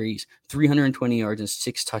 36 carries, 320 yards, and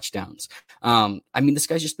 6 touchdowns. I mean, this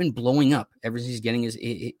guy's just been blowing up ever since he's getting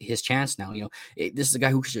his chance now. You know, this is a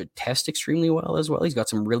guy who should test extremely well as well. He's got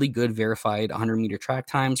some really good verified 100-meter track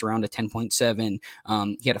times, around a 10.7.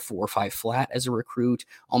 He had a 4.5 flat as a recruit,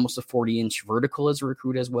 almost a 40-inch vertical as a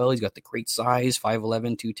recruit as well. He's got the great size,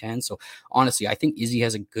 5'11", 210. So, honestly, I think Izzy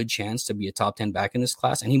has a good chance to be a top 10 back in this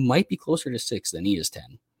class, and he might be closer to 6 than he is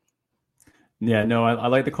 10. Yeah, no, I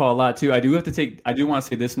like the call a lot too. I do want to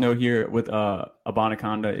say this note here with Izzy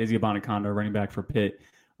Abanikanda, running back for Pitt.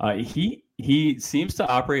 He seems to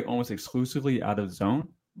operate almost exclusively out of zone,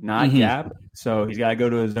 not gap. So he's got to go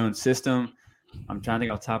to his zone system. I'm trying to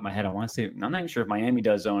think off the top of my head. I want to say, I'm not even sure if Miami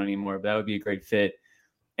does zone anymore, but that would be a great fit.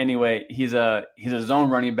 Anyway, he's a zone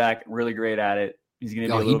running back, really great at it. He's going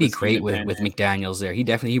to be he'd be great with McDaniels there.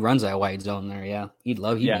 He runs that wide zone there. Yeah, he'd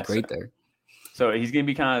be great there. So he's going to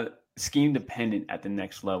be kind of scheme dependent at the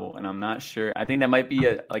next level, and I'm not sure. I think that might be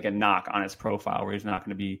a knock on his profile where he's not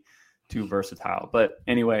going to be too versatile. But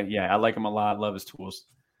anyway, yeah, I like him a lot. Love his tools.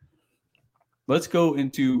 Let's go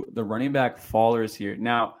into the running back fallers here.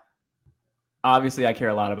 Now, obviously, I care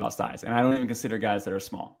a lot about size, and I don't even consider guys that are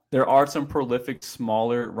small. There are some prolific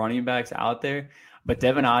smaller running backs out there. But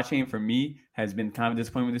Devin Achane, for me, has been kind of a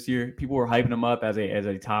disappointment this year. People were hyping him up as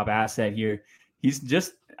a top asset here. He's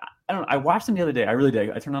just, I don't know. I watched him the other day. I really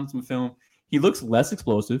did. I turned on some film. He looks less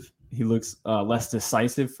explosive. He looks less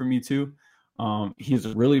decisive for me too. He's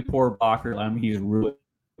a really poor blocker. I mean, he's really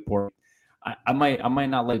poor. I might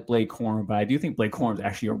not like Blake Corum, but I do think Blake Corum is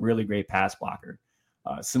actually a really great pass blocker,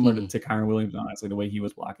 similar to Kyron Williams, honestly, the way he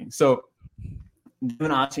was blocking. So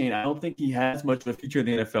Devin Achane, I don't think he has much of a future in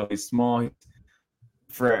the NFL. He's small.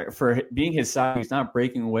 For being his size, he's not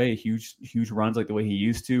breaking away huge runs like the way he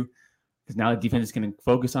used to. Because now the defense is going to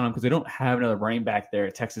focus on him because they don't have another running back there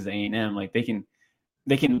at Texas A&M. Like they can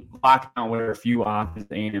lock down whatever few options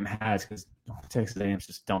A&M has because Texas A&M's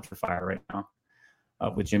just dumpster fire right now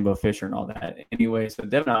with Jimbo Fisher and all that. Anyway, so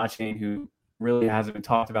Devin Achane, who really hasn't been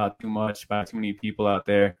talked about too much by too many people out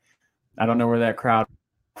there. I don't know where that crowd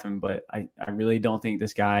is from, but I really don't think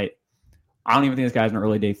this guy. I don't even think this guy's in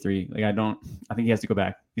early day 3. Like I think he has to go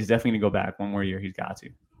back. He's definitely going to go back one more year. He's got to.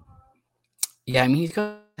 Yeah, I mean, he's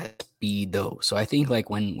got speed though, so I think like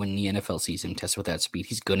when the NFL sees him test with that speed,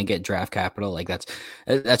 he's gonna get draft capital. Like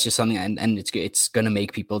that's just something, and it's gonna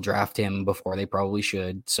make people draft him before they probably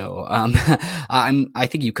should. So I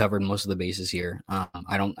think you covered most of the bases here. I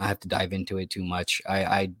have to dive into it too much.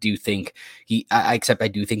 I do think I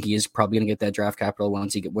do think he is probably gonna get that draft capital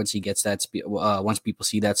once he gets that speed. Once people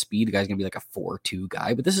see that speed, the guy's gonna be like a 4.2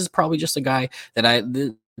 guy. But this is probably just a guy that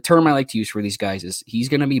the term I like to use for these guys is he's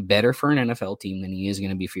going to be better for an NFL team than he is going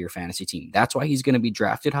to be for your fantasy team. That's why he's going to be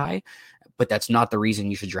drafted high, but that's not the reason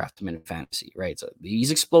you should draft him in fantasy, right? So he's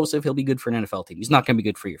explosive. He'll be good for an NFL team. He's not going to be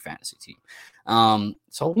good for your fantasy team.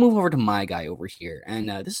 So I'll move over to my guy over here. And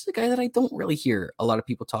this is a guy that I don't really hear a lot of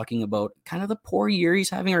people talking about, kind of the poor year he's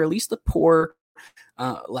having, or at least the poor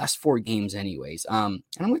last 4 games anyways. And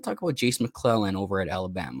I'm going to talk about Jase McClellan over at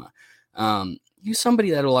Alabama. He's somebody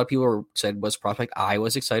that a lot of people said was prospect. I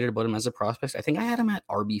was excited about him as a prospect. I think I had him at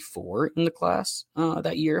RB4 in the class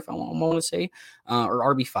that year, if I want to say,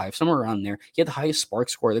 or RB5, somewhere around there. He had the highest spark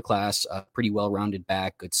score of the class, pretty well-rounded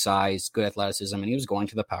back, good size, good athleticism, and he was going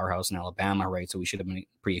to the powerhouse in Alabama, right? So we should have been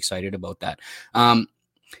pretty excited about that.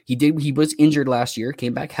 He was injured last year,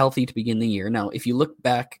 came back healthy to begin the year. Now, if you look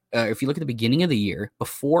back, if you look at the beginning of the year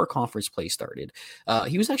before conference play started,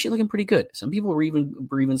 he was actually looking pretty good. Some people were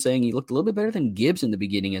even saying he looked a little bit better than Gibbs in the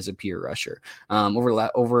beginning as a pure rusher.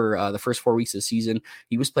 Over the first 4 weeks of the season,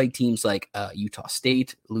 he was playing teams like Utah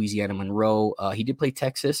State, Louisiana Monroe. He did play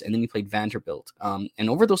Texas, and then he played Vanderbilt. And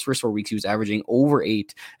over those first 4 weeks, he was averaging over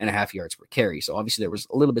 8.5 yards per carry. So obviously there was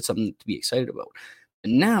a little bit something to be excited about.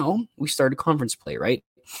 And now we started conference play, right?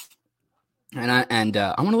 And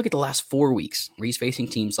I want to look at the last 4 weeks where he's facing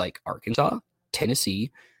teams like Arkansas,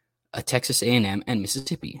 Tennessee, Texas A&M, and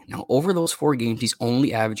Mississippi. Now, over those 4 games, he's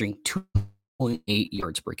only averaging 2.8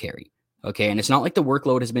 yards per carry. Okay, and it's not like the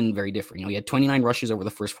workload has been very different. You know, he had 29 rushes over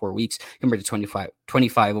the first 4 weeks compared to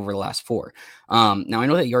 25 over the last 4. Now, I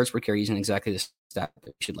know that yards per carry isn't exactly the stat that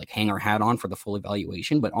we should like hang our hat on for the full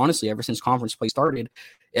evaluation, but honestly, ever since conference play started,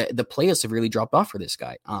 the players have really dropped off for this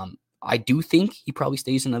guy. I do think he probably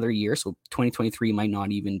stays another year, so 2023 might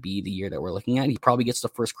not even be the year that we're looking at. He probably gets the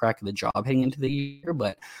first crack of the job heading into the year,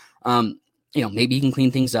 but maybe he can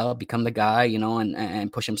clean things up, become the guy,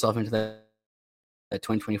 and push himself into the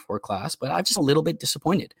 2024 class. But I'm just a little bit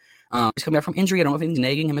disappointed. He's coming back from injury. I don't know if anything's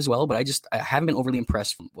nagging him as well, but I haven't been overly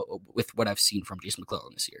impressed with what I've seen from Jase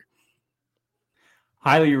McClellan this year.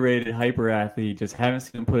 Highly rated hyper athlete, just haven't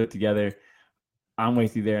seen him put it together. I'm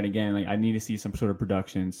with you there, and again, like I need to see some sort of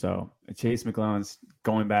production. So Jase McClellan's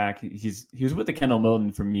going back. He was with the Kendall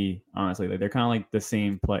Milton for me, honestly. Like they're kind of like the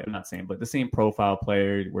same player, not same, but the same profile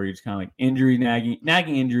player where you're just kind of like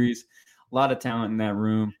nagging injuries. A lot of talent in that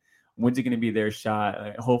room. When's it going to be their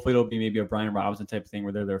shot? Hopefully, it'll be maybe a Brian Robinson type of thing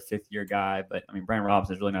where they're their 5th-year guy. But I mean, Brian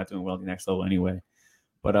Robinson's really not doing well at the next level anyway.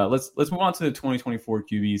 But let's move on to the 2024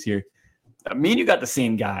 QBs here. Me and you got the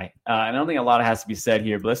same guy. I don't think a lot has to be said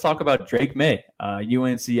here, but let's talk about Drake May.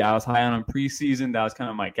 UNC, I was high on him preseason. That was kind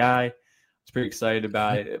of my guy. I was pretty excited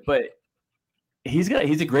about it. But he's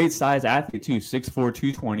a great size athlete too, 6'4",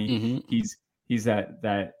 220. Mm-hmm. He's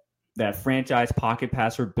that franchise pocket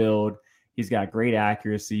passer build. He's got great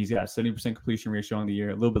accuracy. He's got a 70% completion ratio on the year,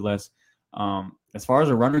 a little bit less. As far as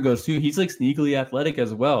a runner goes too, he's like sneakily athletic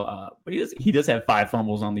as well. But he does have 5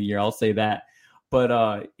 fumbles on the year. I'll say that.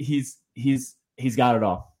 But he's got it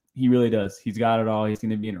all. He really does. He's got it all. He's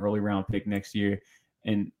going to be an early round pick next year.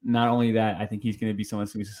 And not only that, I think he's going to be someone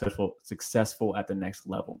who's successful at the next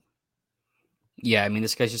level. Yeah, I mean,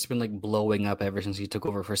 this guy's just been like blowing up ever since he took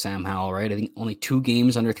over for Sam Howell, right? I think only 2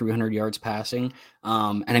 games under 300 yards passing.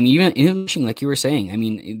 And I mean, even like you were saying, I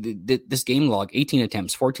mean, this game log: 18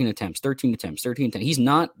 attempts, 14 attempts, 13 attempts, 13 attempts. He's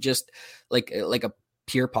not just like a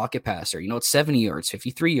pure pocket passer. It's 70 yards,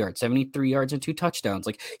 53 yards, 73 yards, and 2 touchdowns.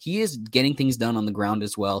 Like, he is getting things done on the ground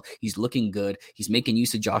as well. He's looking good. He's making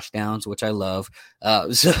use of Josh Downs, which I love.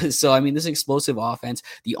 So I mean, this explosive offense.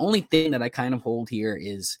 The only thing that I kind of hold here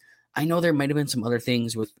is, I know there might have been some other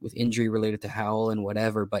things with injury related to Howell and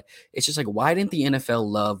whatever, but it's just like, why didn't the NFL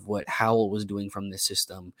love what Howell was doing from this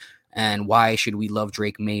system? And why should we love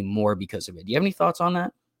Drake May more because of it? Do you have any thoughts on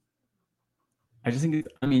that? I just think,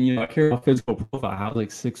 I care about physical profile. Howell's like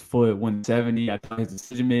 6 foot, 170. I thought his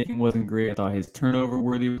decision making wasn't great. I thought his turnover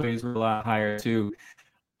worthy plays were a lot higher too.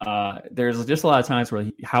 There's just a lot of times where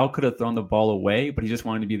Howell could have thrown the ball away, but he just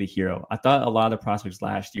wanted to be the hero. I thought a lot of the prospects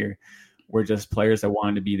last year were just players that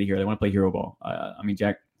wanted to be the hero. They want to play hero ball.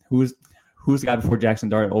 Who's the guy before Jackson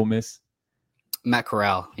Dart at Ole Miss? Matt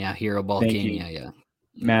Corral. Yeah, hero ball Thank king. you. Yeah.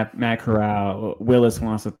 Matt Corral. Willis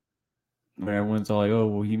wants to. Everyone's all like, oh,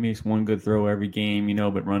 well, he makes one good throw every game,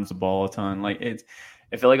 but runs the ball a ton. Like,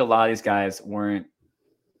 I feel like a lot of these guys weren't.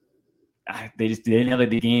 They didn't have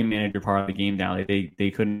the game manager part of the game down.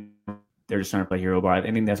 They couldn't. They're just trying to play hero ball. I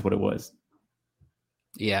think that's what it was.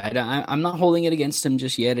 Yeah, I'm not holding it against him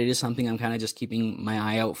just yet. It is something I'm kind of just keeping my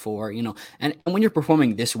eye out for, And when you're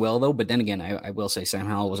performing this well, though, but then again, I will say Sam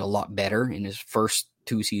Howell was a lot better in his first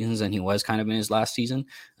 2 seasons than he was kind of in his last season.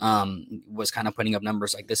 Was kind of putting up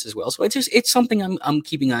numbers like this as well. So it's something I'm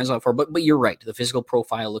keeping eyes out for. But you're right. The physical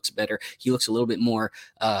profile looks better. He looks a little bit more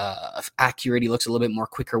accurate. He looks a little bit more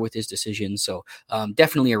quicker with his decisions. So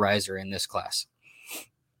definitely a riser in this class.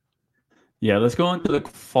 Yeah, let's go into the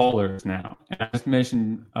fallers now. I just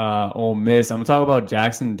mentioned Ole Miss. I'm going to talk about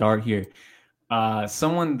Jackson Dart here.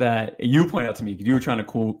 Someone that you pointed out to me because you were trying to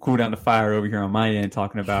cool down the fire over here on my end,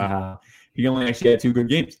 talking about how he only actually had 2 good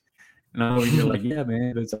games. And I'm over here like, yeah,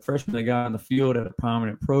 man, there's a freshman that got on the field at a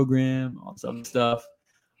prominent program, all this other stuff.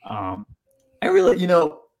 I really,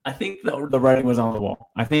 I think the writing was on the wall.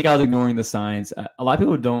 I think I was ignoring the signs. A lot of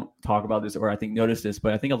people don't talk about this or I think notice this,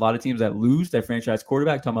 but I think a lot of teams that lose their franchise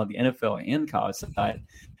quarterback, talking about the NFL and college side,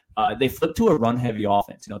 they flip to a run-heavy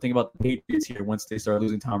offense. Think about the Patriots here. Once they start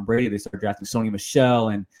losing Tom Brady, they start drafting Sony Michel,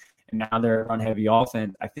 and now they're a run-heavy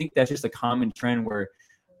offense. I think that's just a common trend where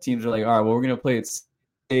teams are like, all right, well, we're going to play it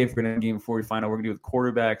safe. We're going to game before we find out what we're going to do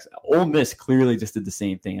with quarterbacks. Ole Miss clearly just did the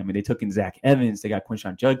same thing. I mean, they took in Zach Evans. They got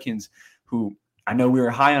Quinshon Judkins, who – I know we were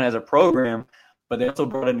high on as a program, but they also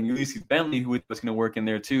brought in Ulysses Bentley, who was going to work in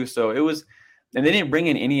there too. So it was, and they didn't bring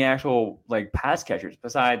in any actual like pass catchers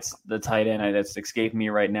besides the tight end that's escaped me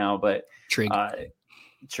right now. But Trig.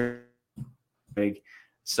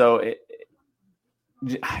 So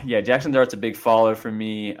Jackson Dart's a big faller for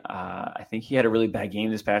me. I think he had a really bad game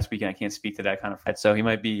this past weekend. I can't speak to that kind of fight, so he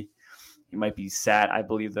might be sat. I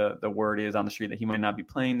believe the word is on the street that he might not be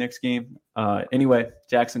playing next game. Anyway,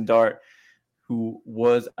 Jackson Dart, who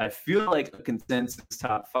was, I feel like, a consensus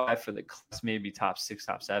top 5 for the class, maybe top 6,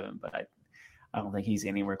 top 7, but I don't think he's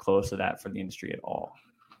anywhere close to that for the industry at all.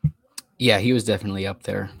 Yeah, he was definitely up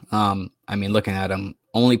there. I mean, looking at him,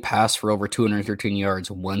 only passed for over 213 yards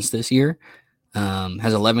once this year.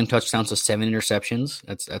 Has 11 touchdowns to 7 interceptions.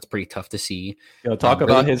 That's pretty tough to see. Talk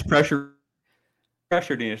about his pressure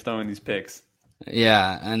throwing these picks.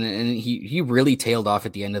 Yeah, and he really tailed off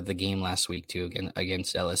at the end of the game last week too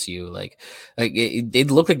against LSU. Like it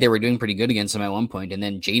looked like they were doing pretty good against them at one point, and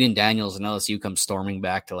then Jaden Daniels and LSU come storming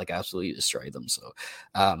back to like absolutely destroy them. So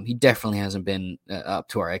he definitely hasn't been up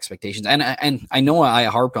to our expectations. And I know I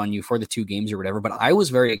harped on you for the 2 games or whatever, but I was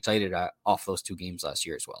very excited off those 2 games last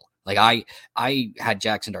year as well. Like I had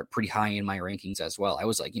Jackson Dart pretty high in my rankings as well. I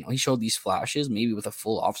was like, he showed these flashes, maybe with a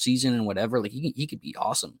full off season and whatever. Like he could be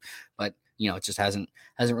awesome, but it just hasn't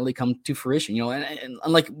really come to fruition. And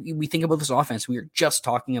like we think about this offense, we were just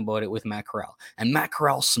talking about it with Matt Corral, and Matt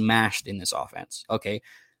Corral smashed in this offense. Okay,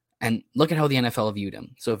 and look at how the NFL viewed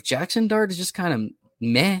him. So if Jackson Dart is just kind of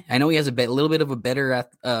meh. I know he has a little bit of a better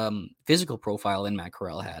physical profile than Matt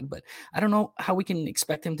Corral had, but I don't know how we can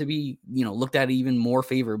expect him to be, looked at even more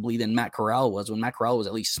favorably than Matt Corral was, when Matt Corral was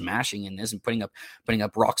at least smashing in this and putting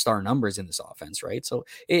up rock star numbers in this offense, right? So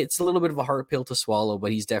it's a little bit of a hard pill to swallow,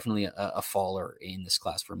 but he's definitely a faller in this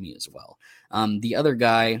class for me as well. The other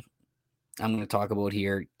guy, I'm going to talk about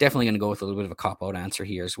here. Definitely going to go with a little bit of a cop-out answer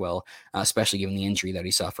here as well, especially given the injury that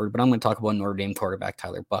he suffered. But I'm going to talk about Notre Dame quarterback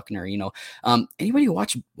Tyler Buchner. Anybody who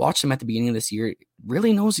watched him at the beginning of this year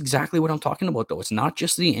really knows exactly what I'm talking about, though. It's not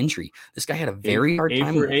just the injury. This guy had a very hard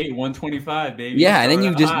time. 8 for 8, 125, baby. Yeah, and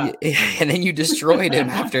then you destroyed him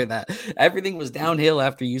after that. Everything was downhill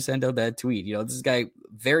after you sent out that tweet. This guy,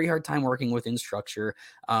 very hard time working within structure.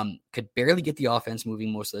 Could barely get the offense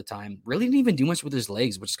moving most of the time. Really didn't even do much with his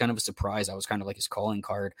legs, which is kind of a surprise. I was kind of like his calling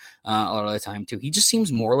card a lot of the time too. He just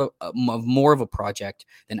seems more of a project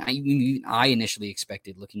than I initially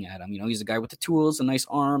expected looking at him. He's a guy with the tools, a nice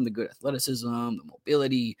arm, the good athleticism, the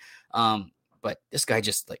mobility. But this guy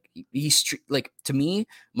just he's to me,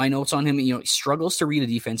 my notes on him, he struggles to read a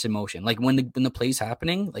defense in motion. Like when the play's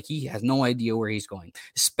happening, he has no idea where he's going,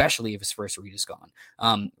 especially if his first read is gone.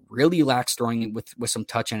 Really lacks throwing it with some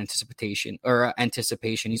touch and anticipation.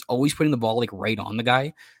 He's always putting the ball right on the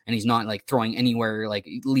guy, and he's not throwing anywhere,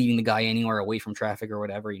 leading the guy anywhere away from traffic or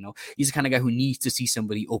whatever. He's the kind of guy who needs to see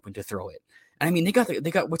somebody open to throw it. And I mean, they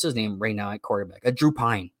got what's his name right now at quarterback, Drew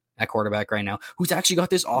Pine at quarterback right now, who's actually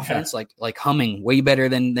got this offense humming way better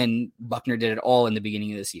than Buchner did at all in the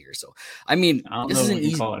beginning of this year. So I mean, I don't know what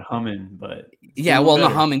you call it humming, but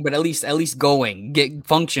not humming, but at least going, get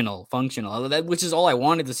functional, which is all I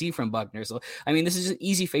wanted to see from Buchner. So I mean, this is an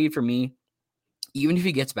easy fade for me. Even if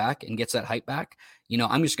he gets back and gets that hype back,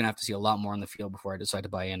 I'm just gonna have to see a lot more on the field before I decide to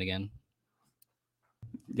buy in again.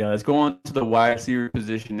 Yeah, let's go on to the wide receiver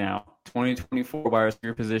position now. 2024 wide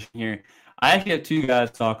receiver position here. I actually have two guys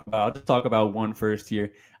to talk about. I'll just talk about one first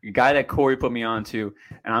here. A guy that Corey put me on to,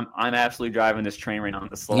 and I'm absolutely driving this train right now on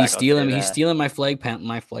the Slack. He's stealing my flag plant,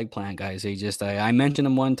 guys. I mentioned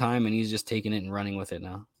him one time, and he's just taking it and running with it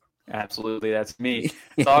now. Absolutely, that's me.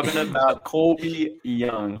 Talking about Colby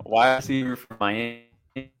Young, wide receiver from Miami,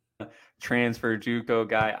 transfer JUCO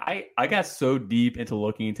guy. I got so deep into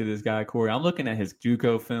looking into this guy, Corey. I'm looking at his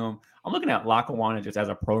JUCO film. I'm looking at Lackawanna just as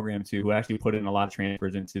a program too, who actually put in a lot of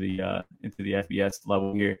transfers into the FBS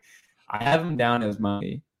level here. I have him down as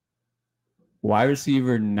my wide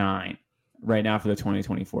receiver 9 right now for the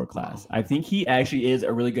 2024 class. I think he actually is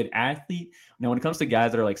a really good athlete. Now, when it comes to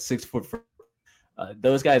guys that are 6 foot,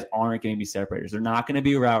 those guys aren't going to be separators. They're not going to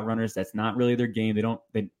be route runners. That's not really their game.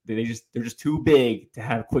 They're just too big to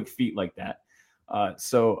have quick feet like that.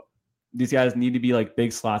 So these guys need to be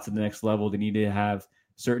big slots at the next level. They need to have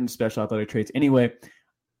certain special athletic traits. Anyway,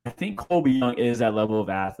 I think Colby Young is that level of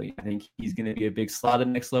athlete. I think he's going to be a big slot at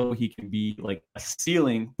the next level. He can be a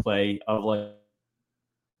ceiling play of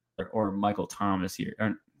or Michael Thomas here.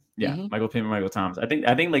 Michael Pittman, Michael Thomas. I think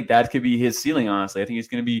that could be his ceiling, honestly. I think he's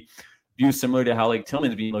going to be viewed similar to how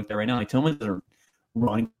Tillman's being looked at right now. Tillman's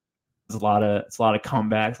running. It's a lot of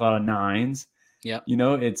comebacks, a lot of 9s. Yeah.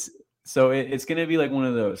 It's going to be one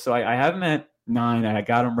of those. So I have him at 9. I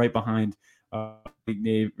got him right behind big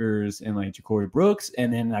neighbors and Ja'Cory Brooks,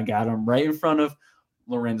 and then I got him right in front of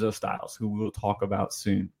Lorenzo Styles, who we'll talk about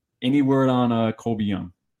soon. Any word on Colby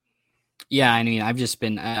Young? Yeah, I mean, I've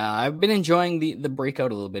been enjoying the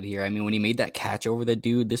breakout a little bit here. I mean, when he made that catch over the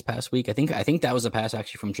dude this past week, I think that was a pass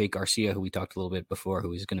actually from Jake Garcia, who we talked a little bit before,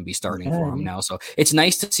 who is going to be starting for him now. So it's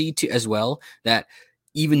nice to see as well that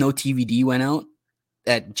even though TVD went out,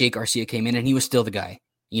 that Jake Garcia came in and he was still the guy.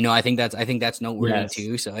 I think that's noteworthy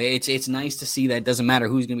too. So it's nice to see that it doesn't matter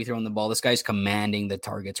who's going to be throwing the ball. This guy's commanding the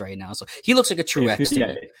targets right now. So he looks like a true X to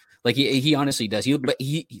me. He honestly does.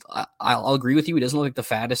 I'll agree with you. He doesn't look like the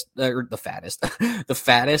fastest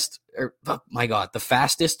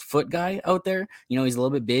foot guy out there. He's a little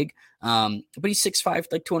bit big. But he's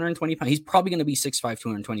 6'5", 220 pounds. He's probably going to be 6'5",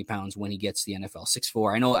 220 pounds when he gets to the NFL.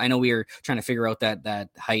 6'4". I know we were trying to figure out that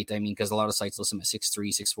height. I mean, because a lot of sites list him at 6'3",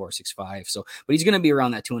 6'4", 6'5". So, but he's going to be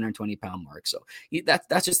around that 220 pound mark. So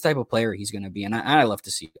that's just the type of player he's going to be. And I love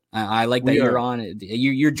to see it. I like that you're on it.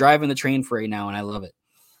 You're driving the train for right now, and I love it.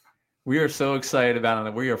 We are so excited about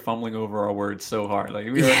it. We are fumbling over our words so hard.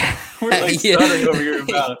 We're stuttering over here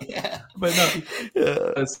about it. Yeah. But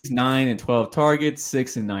no, 9 and 12 targets,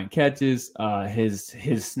 6 and 9 catches.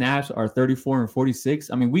 His snaps are 34 and 46.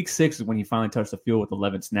 I mean, week 6 is when he finally touched the field with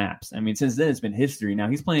 11 snaps. I mean, since then it's been history. Now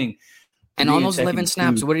he's playing. And on those 11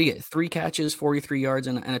 snaps, what did he get? 3 catches, 43 yards,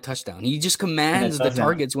 and a touchdown. He just commands the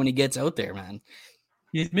targets when he gets out there, man.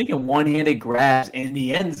 He's making one-handed grabs in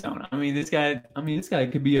the end zone. This guy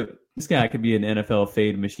could be an NFL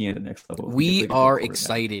fade machine at the next level. We are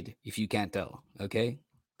excited, if you can't tell. Okay,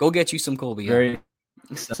 go get you some Colby.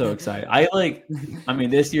 So excited.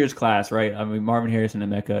 This year's class, right? I mean, Marvin Harrison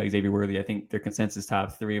and Emeka, Xavier Worthy. I think they're consensus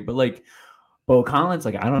top 3. But Bo Collins,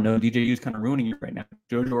 I don't know. DJU's kind of ruining it right now.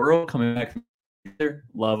 Jojo Earl coming back from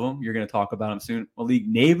love him. You're going to talk about him soon. Malik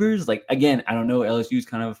Neighbors, like, again, I don't know. LSU's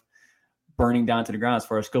kind of burning down to the ground as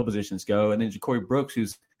far as skill positions go. And then Ja'Cory Brooks,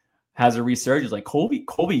 who's has a resurgence. Like Colby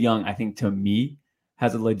Young, I think to me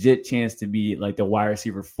has a legit chance to be like the wide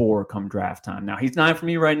receiver 4 come draft time. Now he's not for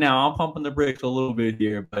me right now. I'm pumping the brakes a little bit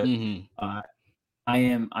here, but I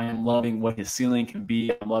am loving what his ceiling can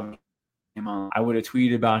be. I'm loving him. I would have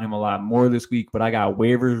tweeted about him a lot more this week, but I got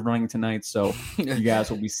waivers running tonight, so you guys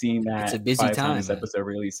will be seeing that. It's a busy time. This episode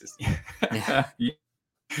releases. Yeah.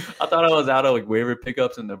 I thought I was out of like waiver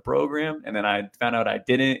pickups in the program, and then I found out I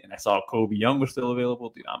didn't, and I saw Colby Young was still available.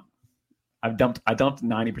 Dude, I dumped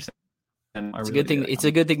 90%. It's a good thing. It's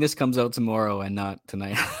a good thing this comes out tomorrow and not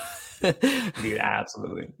tonight. Dude,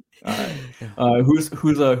 absolutely. All right.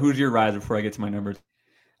 Who's your riser before I get to my numbers?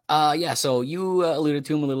 Yeah, so you alluded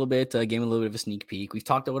to him a little bit, gave him a little bit of a sneak peek. We've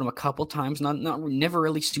talked about him a couple times, never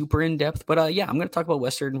really super in depth, but yeah, I'm going to talk about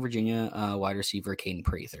Western Virginia wide receiver Caden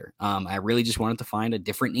Prather. I really just wanted to find a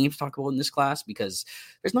different name to talk about in this class because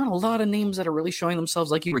there's not a lot of names that are really showing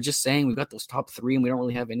themselves. Like you were just saying, we've got those top 3 and we don't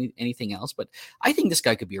really have anything else, but I think this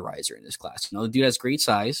guy could be a riser in this class. You know, the dude has great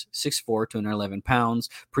size, 6'4", 211 pounds,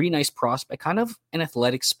 pretty nice prospect, kind of an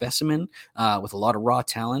athletic specimen with a lot of raw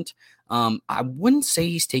talent. I wouldn't say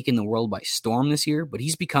he's taken the world by storm this year, but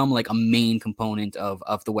he's become like a main component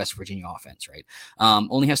of the West Virginia offense, right?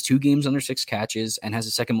 Only has 2 games under 6 catches and has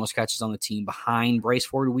the second most catches on the team behind Bryce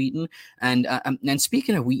Ford Wheaton. And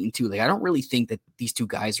speaking of Wheaton too, like I don't really think that these 2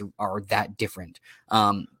 guys are that different.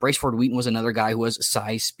 Bryce Ford Wheaton was another guy who was a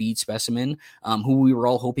size speed specimen, who we were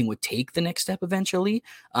all hoping would take the next step eventually.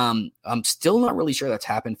 I'm still not really sure that's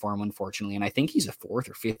happened for him, unfortunately. And I think he's a 4th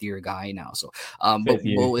or 5th year guy now. So, but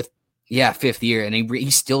with 5th year, and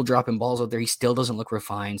he's still dropping balls out there. He still doesn't look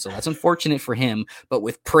refined, so that's unfortunate for him. But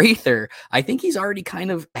with Prather, I think he's already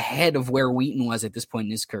kind of ahead of where Wheaton was at this point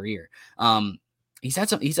in his career. He's had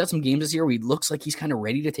some games this year where he looks like he's kind of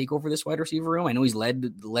ready to take over this wide receiver room. I know he's led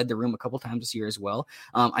the room a couple times this year as well.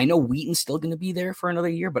 I know Wheaton's still going to be there for another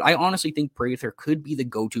year, but I honestly think Prather could be the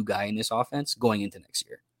go-to guy in this offense going into next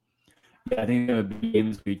year. Yeah, I think the big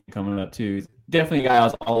games week coming up too. He's definitely a guy I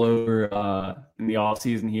was all over in the off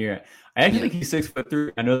season here. I actually think he's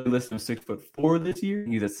 6'3". I know they listed him 6'4" this year.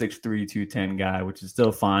 He's a 6'3", 210 guy, which is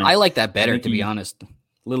still fine. I like that better, to be honest. A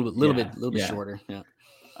little bit shorter. Yeah.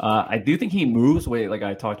 I do think he moves like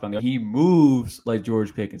I talked about. He moves like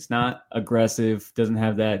George Pickens, not aggressive, doesn't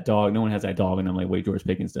have that dog. No one has that dog in him like way George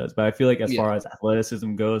Pickens does. But I feel like as far as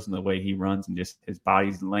athleticism goes and the way he runs and just his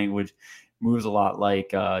body's language, moves a lot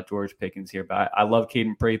like George Pickens here. But I love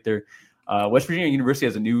Caden Prather. West Virginia University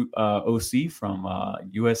has a new OC from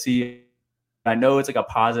USC. I know it's like a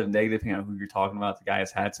positive, negative, depending on who you're talking about. The guy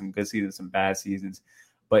has had some good seasons, some bad seasons,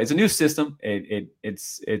 but it's a new system.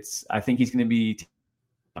 It's. I think he's going to be.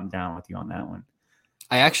 I'm down with you on that one.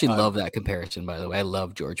 I actually love that comparison, by the way. I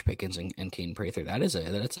love George Pickens and Caden Prather.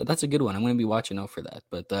 That's a good one. I'm going to be watching out for that.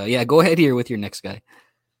 But yeah, go ahead here with your next guy.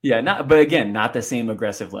 Yeah, not the same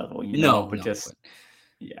aggressive level,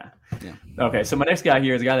 yeah. Okay, so my next guy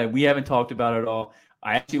here is a guy that we haven't talked about at all.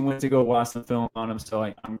 I actually went to go watch some film on him, so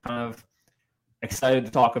I'm kind of excited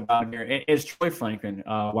to talk about him here. It's Troy Franklin,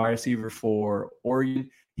 wide receiver for Oregon.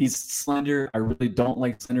 He's slender. I really don't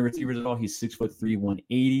like slender receivers at all. He's 6'3",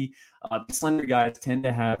 180. Slender guys tend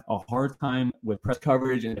to have a hard time with press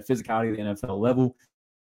coverage and the physicality of the NFL level.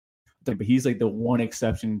 But he's like the one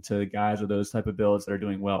exception to the guys with those type of builds that are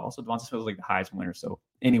doing well. Also, Devonta Smith was like the Heisman winner. So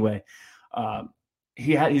anyway,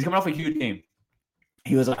 he's coming off a huge game.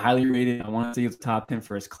 He was highly rated. I want to say he was top 10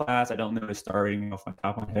 for his class. I don't know his star rating off my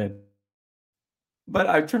top of my head. But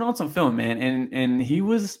I turned on some film, man, and he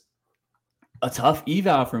was a tough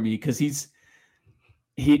eval for me because he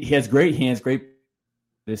has great hands, great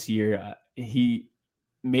this year. He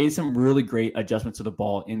made some really great adjustments to the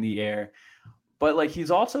ball in the air. But like he's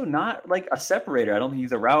also not like a separator. I don't think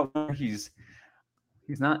he's a route runner. He's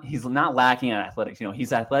not lacking in athletics. You know,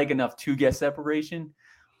 he's athletic enough to get separation.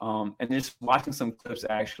 And just watching some clips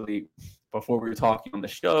actually before we were talking on the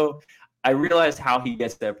show, I realized how he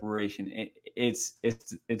gets separation. It's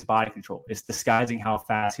body control. It's disguising how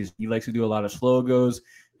fast he likes to do a lot of slow goes.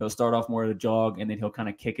 He'll start off more at a jog and then he'll kind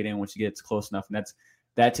of kick it in once he gets close enough. And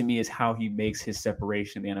that to me is how he makes his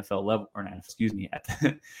separation at the NFL level, or not, excuse me, at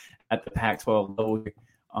the Pac-12 level.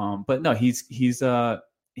 But no, he's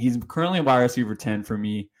currently a wide receiver 10 for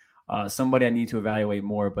me. Somebody I need to evaluate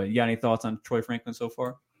more. But you got any thoughts on Troy Franklin so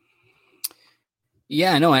far?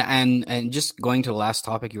 Yeah, no, and just going to the last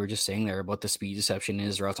topic you were just saying there about the speed deception in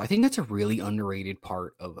his routes, I think that's a really underrated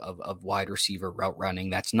part of wide receiver route running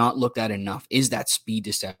that's not looked at enough is that speed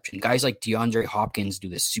deception. Guys like DeAndre Hopkins do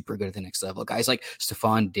this super good at the next level. Guys like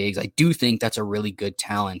Stephon Diggs, I do think that's a really good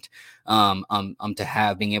talent to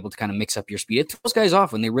have, being able to kind of mix up your speed. It throws guys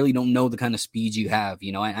off when they really don't know the kind of speed you have.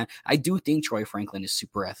 You know, I do think Troy Franklin is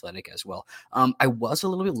super athletic as well. I was a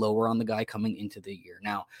little bit lower on the guy coming into the year.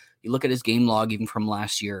 Now, you look at his game log even from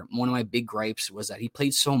last year, one of my big gripes was that he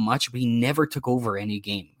played so much, but he never took over any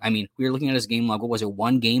game. I mean, we were looking at his game log. What was it?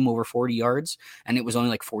 One game over 40 yards, and it was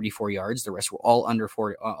only like 44 yards. The rest were all under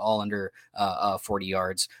 40, 40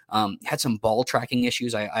 yards. Had some ball tracking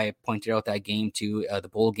issues. I pointed out that game too, the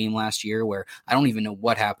bowl game last year, where I don't even know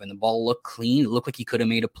what happened. The ball looked clean. It looked like he could have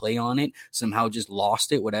made a play on it, somehow just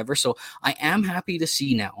lost it, whatever. So I am happy to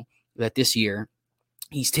see now that this year,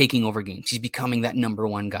 he's taking over games. He's becoming that number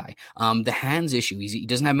one guy. The hands issue, he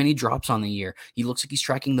doesn't have many drops on the year. He looks like he's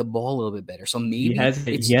tracking the ball a little bit better. So maybe he has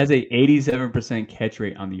a 87% catch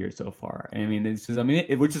rate on the year so far. I mean,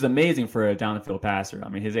 which is amazing for a down the field passer. I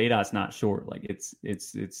mean, his ADOT's not short. Like it's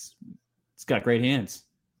got great hands.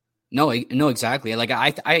 No, exactly. Like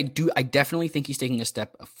I definitely think he's taking a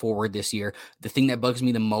step forward this year. The thing that bugs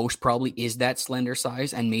me the most probably is that slender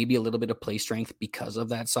size and maybe a little bit of play strength because of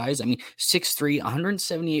that size. I mean, 6'3",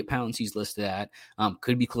 178 pounds he's listed at,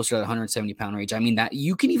 could be closer to that 170 pound range. I mean, that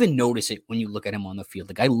you can even notice it when you look at him on the field.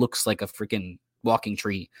 The guy looks like a freaking walking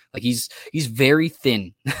tree. Like he's very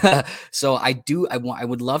thin. So I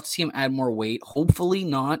would love to see him add more weight, hopefully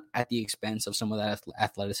not at the expense of some of that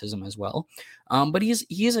athleticism as well. But he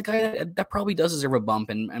is a guy that probably does deserve a bump,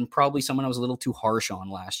 and probably someone I was a little too harsh on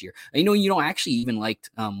last year. You know, actually even liked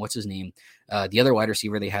what's his name? The other wide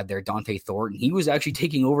receiver they had there, Dante Thornton. He was actually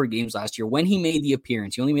taking over games last year when he made the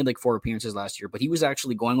appearance. He only made like 4 appearances last year, but he was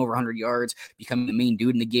actually going over 100 yards, becoming the main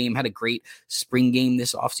dude in the game, had a great spring game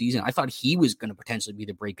this offseason. I thought he was going to potentially be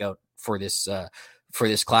the breakout for this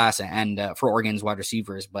class and for Oregon's wide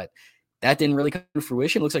receivers, but that didn't really come to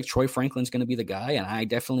fruition. It looks like Troy Franklin's going to be the guy, and I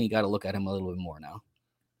definitely got to look at him a little bit more now.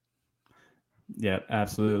 Yeah,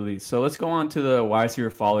 absolutely. So let's go on to the wide receiver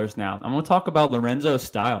followers now. I'm going to talk about Lorenzo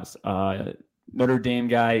Styles, Notre Dame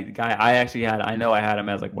guy I actually had. I know I had him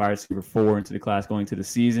as like wide receiver 4 into the class going to the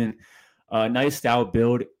season. Nice stout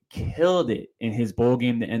build, killed it in his bowl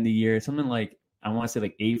game to end the year. Something like, I want to say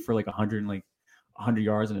like 8 for like 100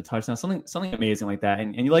 yards and a touchdown, something amazing like that.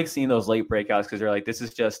 And you like seeing those late breakouts because they're like, this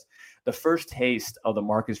is just the first taste of the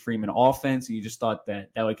Marcus Freeman offense. And you just thought that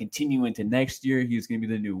would continue into next year. He was going to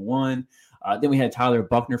be the new one. Then we had Tyler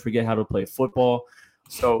Buckner forget how to play football.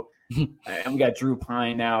 So and we got Drew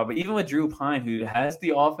Pine now. But even with Drew Pine, who has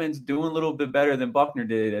the offense doing a little bit better than Buckner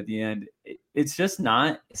did at the end, it's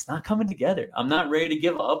not coming together. I'm not ready to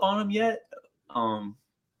give up on him yet.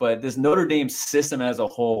 But this Notre Dame system as a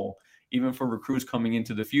whole, even for recruits coming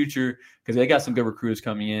into the future, because they got some good recruits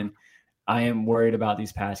coming in, I am worried about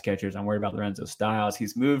these pass catchers. I'm worried about Lorenzo Styles.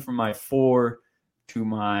 He's moved from my 4 to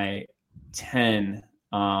my 10.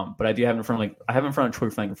 But I do have in front of Troy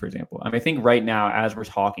Franklin, for example. I mean, I think right now, as we're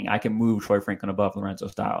talking, I can move Troy Franklin above Lorenzo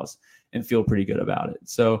Styles and feel pretty good about it.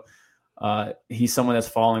 So he's someone that's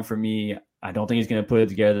falling for me. I don't think he's going to put it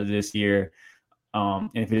together this year. And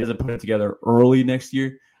if he doesn't put it together early next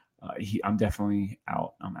year, I'm definitely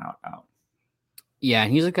out. I'm out. Yeah,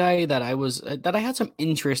 and he's a guy that I had some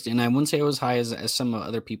interest in. I wouldn't say I was high as some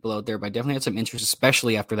other people out there, but I definitely had some interest,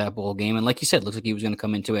 especially after that bowl game. And like you said, it looks like he was going to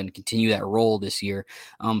come into it and continue that role this year.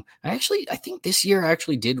 I think this year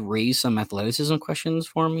actually did raise some athleticism questions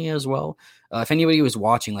for me as well. If anybody was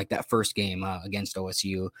watching like that first game against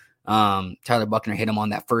OSU, Tyler Buckner hit him on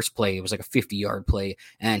that first play. It was like a 50-yard play,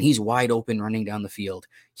 and he's wide open running down the field.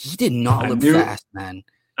 He did not look fast, man.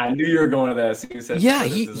 I knew you were going to that. So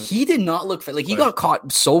he did not look like he got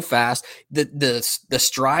caught so fast. The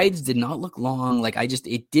strides did not look long. Like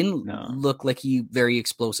it didn't look like he very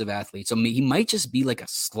explosive athlete. So he might just be like a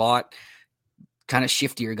slot kind of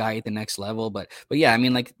shiftier guy at the next level. But yeah, I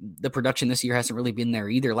mean, like the production this year hasn't really been there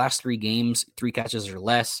either. Last 3 games, 3 catches or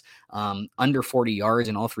less, under 40 yards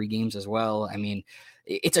in all 3 games as well. I mean,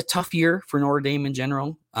 it's a tough year for Notre Dame in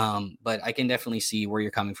general, but I can definitely see where you're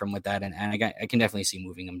coming from with that, and I can definitely see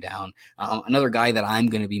moving him down. Another guy that I'm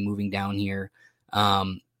going to be moving down here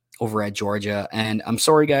over at Georgia, and I'm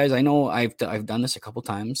sorry, guys. I know I've done this a couple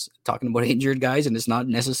times talking about injured guys, and it's not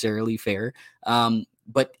necessarily fair.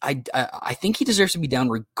 but I think he deserves to be down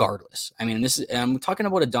regardless. I mean, I'm talking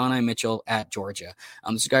about Adonai Mitchell at Georgia.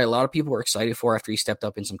 This guy a lot of people were excited for after he stepped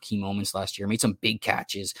up in some key moments last year, made some big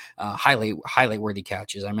catches, highlight worthy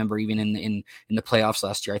catches. I remember even in the playoffs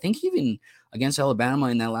last year, I think even against Alabama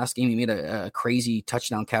in that last game, he made a crazy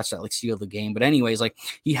touchdown catch that like sealed the game. But anyways, like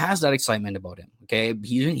he has that excitement about him. Okay,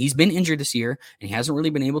 he's been injured this year and he hasn't really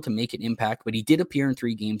been able to make an impact, but he did appear in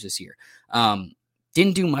 3 games this year.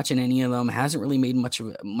 Didn't do much in any of them. Hasn't really made much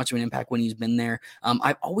of an impact when he's been there.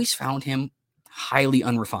 I've always found him highly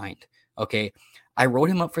unrefined. Okay, I wrote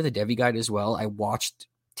him up for the Devy Guide as well. I watched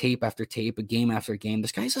tape after tape, a game after game.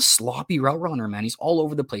 This guy's a sloppy route runner, man. He's all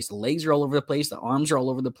over the place. The legs are all over the place. The arms are all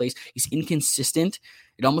over the place. He's inconsistent.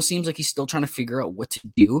 It almost seems like he's still trying to figure out what to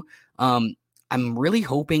do. I'm really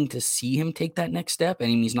hoping to see him take that next step. I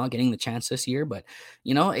mean, he's not getting the chance this year, but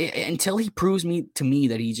until he proves to me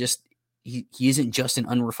that he isn't just an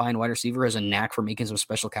unrefined wide receiver, has a knack for making some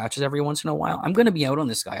special catches every once in a while, I'm going to be out on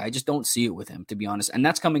this guy. I just don't see it with him, to be honest. And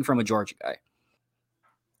that's coming from a Georgia guy.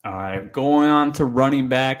 All right, going on to running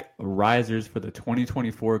back risers for the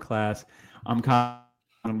 2024 class. I'm talking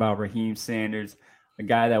about Raheem Sanders, a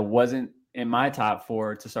guy that wasn't in my top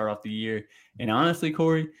 4 to start off the year. And honestly,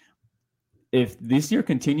 Corey, if this year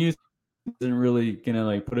continues, isn't really going to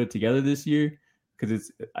like put it together this year because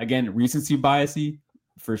it's, again, recency biasy.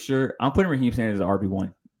 For sure, I'm putting Raheem Sanders as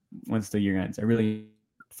RB1 once the year ends. I really,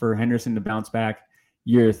 for Henderson to bounce back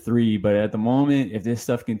year 3, but at the moment, if this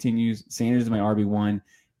stuff continues, Sanders is my RB1.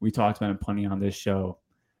 We talked about him plenty on this show.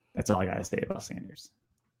 That's all I got to say about Sanders.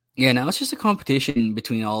 Yeah, now it's just a competition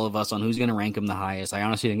between all of us on who's going to rank him the highest. I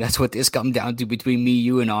honestly think that's what this comes down to between me,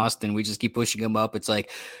 you, and Austin. We just keep pushing him up. It's like,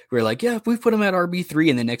 we're like, yeah, if we put him at RB3,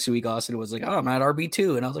 and the next week Austin was like, oh, I'm at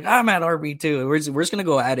RB2. And I was like, I'm at RB2. We're just going to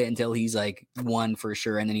go at it until he's like 1 for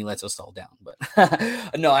sure, and then he lets us all down. But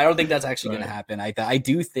no, I don't think that's actually going to happen. I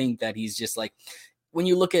do think that he's just like, when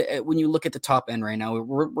you look at the top end right now,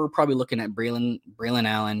 we're probably looking at Braylon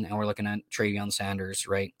Allen, and we're looking at Travion Sanders,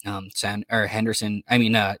 right? Travion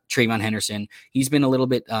Henderson. He's been a little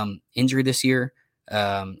bit injured this year.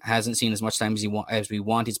 Hasn't seen as much time as we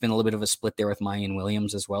want. He's been a little bit of a split there with Mayan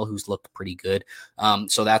Williams as well, who's looked pretty good.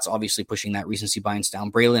 So that's obviously pushing that recency bias down.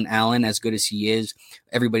 Braylon Allen, as good as he is,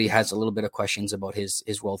 everybody has a little bit of questions about his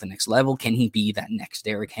role at the next level. Can he be that next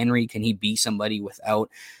Derrick Henry? Can he be somebody without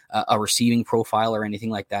a receiving profile or anything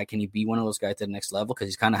like that? Can he be one of those guys at the next level? Because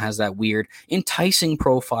he kind of has that weird, enticing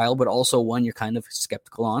profile, but also one you're kind of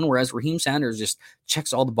skeptical on. Whereas Raheem Sanders just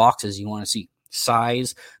checks all the boxes you want to see.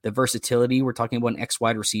 Size, the versatility. We're talking about an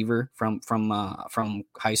ex-wide receiver from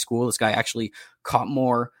high school. This guy actually caught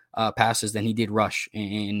more passes than he did rush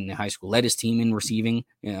in high school. Led his team in receiving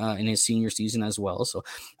in his senior season as well. So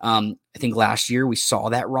I think last year we saw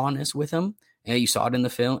that rawness with him. You saw it in the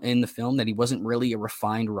film that he wasn't really a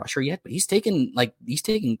refined rusher yet, but he's taken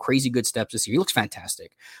crazy good steps this year. He looks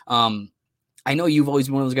fantastic. I know you've always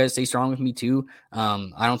been one of those guys to stay strong with me too.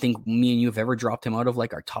 I don't think me and you have ever dropped him out of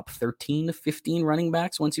like our top 13 to 15 running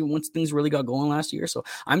backs once things really got going last year. So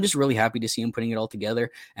I'm just really happy to see him putting it all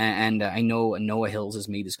together. And I know Noah Hills has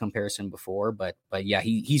made this comparison before, but yeah,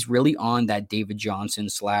 he's really on that David Johnson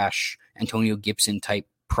 / Antonio Gibson type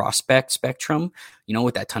prospect spectrum,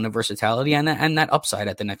 with that ton of versatility and that upside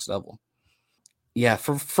at the next level. Yeah,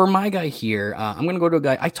 for my guy here, I'm going to go to a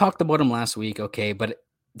guy. I talked about him last week, okay, but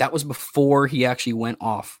that was before he actually went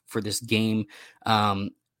off for this game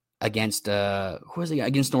against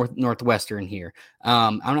against Northwestern here.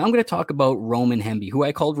 I'm going to talk about Roman Hemby, who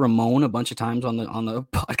I called Ramon a bunch of times on the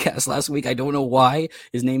podcast last week. I don't know why.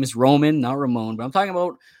 His name is Roman, not Ramon, but I'm talking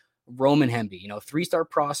about Roman Hemby, 3-star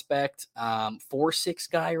prospect, 4.6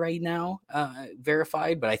 guy right now,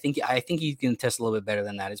 verified, but I think he's going to test a little bit better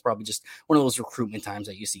than that. It's probably just one of those recruitment times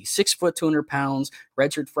that you see. 6 foot, 200 pounds,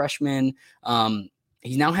 redshirt freshman.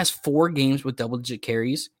 He now has 4 games with double-digit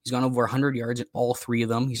carries. He's gone over 100 yards in all 3 of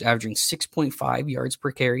them. He's averaging 6.5 yards per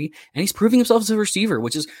carry, and he's proving himself as a receiver,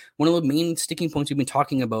 which is one of the main sticking points we've been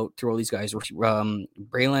talking about through all these guys. Braylon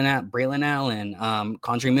Allen,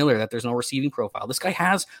 Condre Miller, that there's no receiving profile. This guy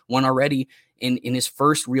has one already in his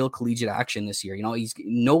first real collegiate action this year. He's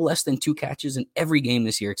no less than 2 catches in every game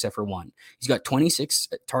this year except for 1. He's got 26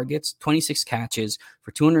 targets, 26 catches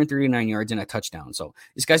for 239 yards and a touchdown. So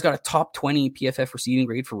this guy's got a top 20 PFF receiving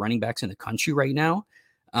grade for running backs in the country right now.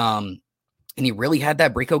 And he really had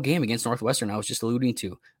that breakout game against Northwestern I was just alluding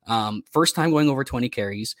to. First time going over 20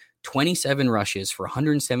 carries, 27 rushes for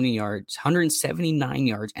 179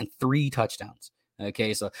 yards and 3 touchdowns.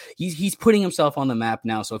 Okay, so he's putting himself on the map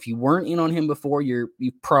now. So if you weren't in on him before, you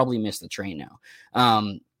probably missed the train now.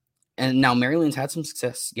 And now Maryland's had some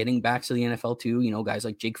success getting back to the NFL too. You know, guys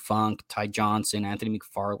like Jake Funk, Ty Johnson, Anthony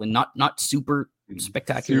McFarland, not super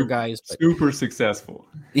spectacular guys, but super successful.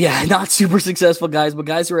 Yeah, not super successful guys, but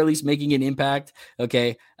guys who are at least making an impact.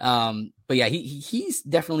 Okay. But yeah, he's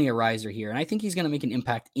definitely a riser here. And I think he's going to make an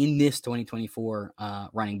impact in this 2024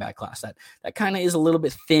 running back class. That kind of is a little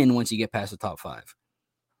bit thin once you get past the top 5.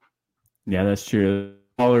 Yeah, that's true.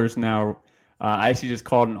 Callers now. I actually just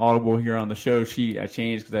called an audible here on the show sheet. I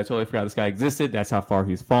changed because I totally forgot this guy existed. That's how far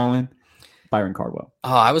he's fallen. Byron Cardwell.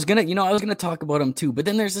 Oh, I was gonna talk about him too, but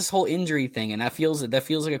then there's this whole injury thing, and that feels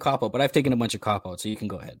like a cop out. But I've taken a bunch of cop outs, so you can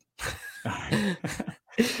go ahead.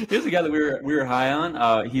 Here's a guy that we were high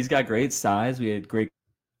on. He's got great size. We had great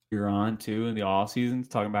year on too in the off season,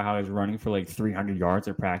 talking about how he's running for like 300 yards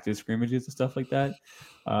at practice scrimmages and stuff like that.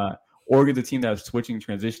 Oregon's a team that was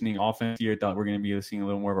transitioning offense here. Thought we're going to be seeing a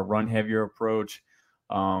little more of a run heavier approach.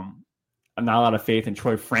 Not a lot of faith in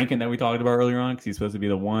Troy Franken that we talked about earlier on because he's supposed to be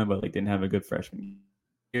the one, but like didn't have a good freshman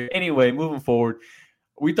year. Anyway, moving forward,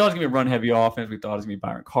 we thought it was going to be a run-heavy offense. We thought it was going to be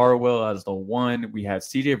Byron Cardwell as the one. We had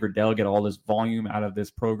C.J. Verdell get all this volume out of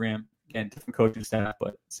this program. Again, different coaching staff,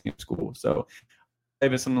 but same school. So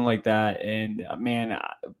maybe something like that. And, man,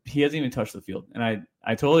 he hasn't even touched the field. And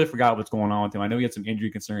I totally forgot what's going on with him. I know he had some injury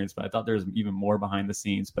concerns, but I thought there was even more behind the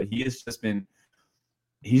scenes. But he's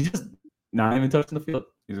just not even touching the field.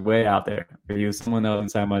 He's way out there. He was someone that was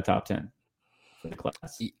inside my top 10 for the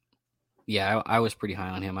class. Yeah, I was pretty high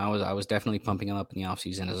on him. I was definitely pumping him up in the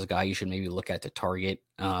offseason as a guy you should maybe look at to target,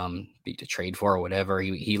 to trade for or whatever.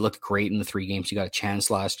 He looked great in the 3 games he got a chance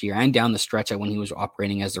last year and down the stretch when he was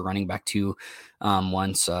operating as the running back too.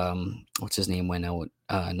 Once what's his name went out,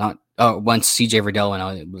 once CJ Verdell went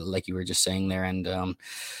out, like you were just saying there, and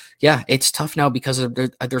yeah, it's tough now because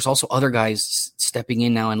there's also other guys stepping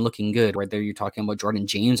in now and looking good. Right there, you're talking about Jordan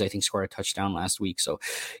James, I think, scored a touchdown last week. So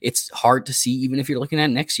it's hard to see, even if you're looking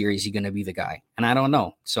at next year, is he going to be the guy? And I don't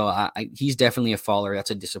know. So he's definitely a faller.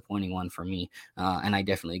 That's a disappointing one for me. And I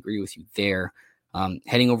definitely agree with you there.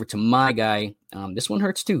 Heading over to my guy, this one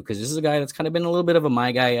hurts too, because this is a guy that's kind of been a little bit of a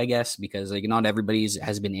my guy, I guess, because like not everybody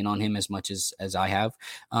has been in on him as much as I have.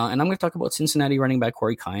 And I'm going to talk about Cincinnati running back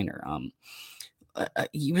Corey Kiner.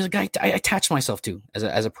 He was a guy I attached myself to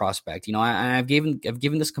as a prospect. You know, I've given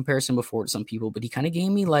this comparison before to some people, but he kind of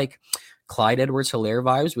gave me like Clyde Edwards-Helaire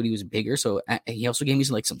vibes, but he was bigger. So he also gave me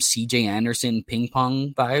some CJ Anderson ping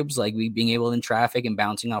pong vibes, like being able in traffic and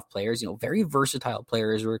bouncing off players. You know, very versatile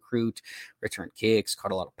player as a recruit, returned kicks,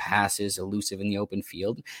 caught a lot of passes, elusive in the open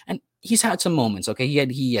field, and he's had some moments. Okay,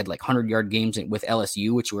 he had like 100-yard games with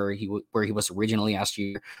LSU, where he was originally last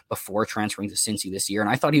year before transferring to Cincy this year, and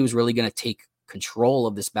I thought he was really going to take control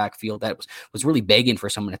of this backfield that was really begging for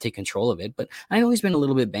someone to take control of it. But I know he's been a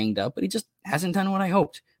little bit banged up, but he just hasn't done what I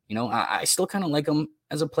hoped. You know, I still kind of like him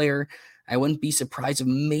as a player. I wouldn't be surprised if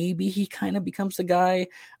maybe he kind of becomes the guy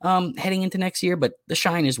heading into next year, but the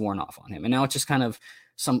shine is worn off on him. And now it's just kind of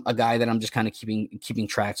a guy that I'm just kind of keeping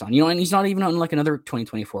tracks on, you know, and he's not even on like another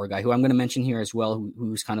 2024 guy who I'm going to mention here as well,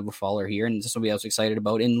 who's kind of a faller here. And this is somebody I was excited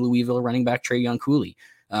about in Louisville running back Travion Cooley.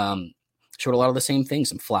 Showed a lot of the same things,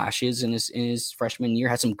 some flashes in his freshman year,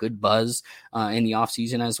 had some good buzz in the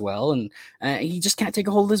offseason as well. And he just can't take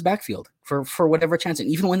a hold of his backfield for whatever chance. And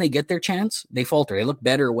even when they get their chance, they falter. They look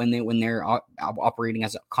better when they're operating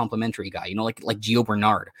as a complimentary guy, you know, like Gio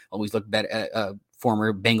Bernard always looked better.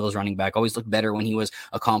 Former Bengals running back always looked better when he was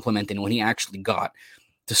a compliment and when he actually got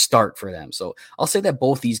to start for them. So I'll say that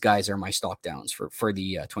both these guys are my stock downs for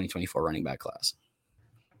the 2024 running back class.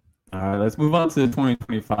 All right, let's move on to the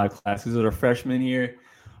 2025 class. These are the freshmen here.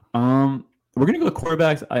 We're going to go with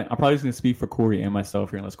quarterbacks. I'm probably just going to speak for Corey and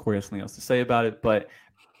myself here unless Corey has something else to say about it. But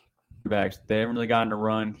quarterbacks, they haven't really gotten a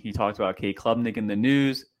run. He talked about Cade Klubnik in the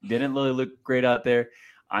news. Didn't really look great out there.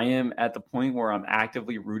 I am at the point where I'm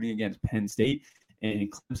actively rooting against Penn State and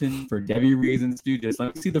Clemson for Debbie reasons, dude. Just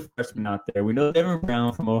let me see the freshmen out there. We know Devin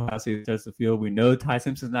Brown from Ohio State touched the field. We know Ty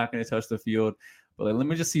Simpson's not going to touch the field. But let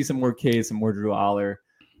me just see some more Cade, some more Drew Aller.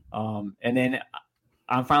 And then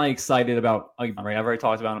I'm finally excited about, right, I've already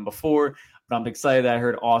talked about him before, but I'm excited that I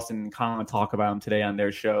heard Austin and Colin talk about him today on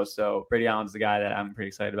their show. So Brady Allen's the guy that I'm pretty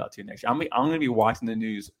excited about too next year. I'm going to be watching the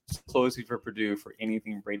news closely for Purdue for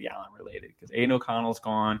anything Brady Allen related because Aiden O'Connell's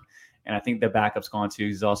gone, and I think the backup's gone too.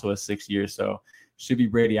 He's also a 6th year, so should be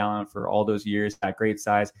Brady Allen for all those years at great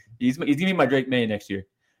size. He's going to be my Drake May next year.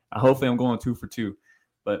 Hopefully I'm going 2 for 2.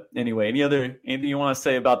 But anyway, anything you want to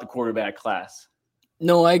say about the quarterback class?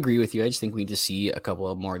 No, I agree with you. I just think we need to see a couple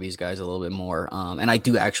of more of these guys a little bit more. And I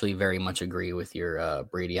do actually very much agree with your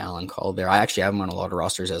Brady Allen call there. I actually have him on a lot of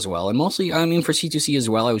rosters as well. And mostly, I mean, for C2C as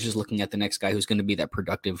well, I was just looking at the next guy who's going to be that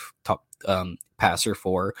productive top passer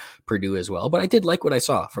for Purdue as well. But I did like what I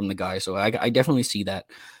saw from the guy. So I definitely see that.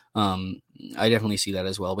 I definitely see that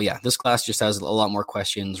as well. But yeah, this class just has a lot more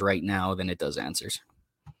questions right now than it does answers.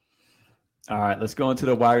 All right, let's go into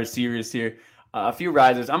the wide receivers here. A few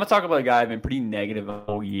risers. I'm going to talk about a guy I've been pretty negative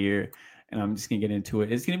all year, and I'm just going to get into it.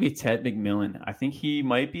 It's going to be Ted McMillan. I think he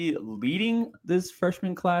might be leading this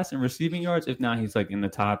freshman class in receiving yards. If not, he's like in the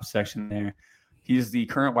top section there. He's the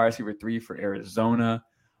current wide receiver 3 for Arizona.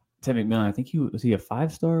 Ted McMillan, I think was he a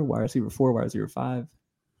 5-star, wide receiver 4, wide receiver 5?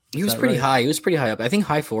 He was pretty high. He was pretty high up. I think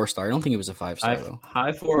high 4-star. I don't think he was a 5-star though.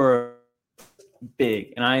 High 4,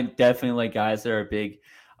 big. And I definitely like guys that are big.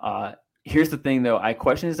 Here's the thing, though. I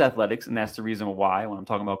question his athletics, and that's the reason why when I'm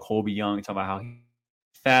talking about Colby Young, talking about how he's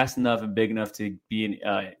fast enough and big enough to be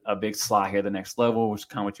a big slot here at the next level, which is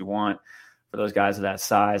kind of what you want for those guys of that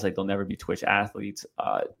size. Like, they'll never be Twitch athletes.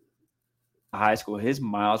 High school, his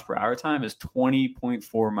miles per hour time is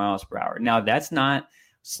 20.4 miles per hour. Now, that's not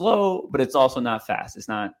slow, but it's also not fast. It's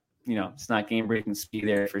not, it's not game-breaking speed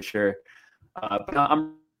there for sure. But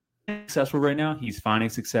I'm successful right now. He's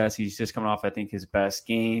finding success. He's just coming off, I think, his best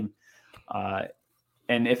game.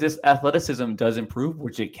 And if this athleticism does improve,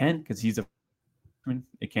 which it can, because it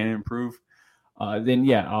can improve, then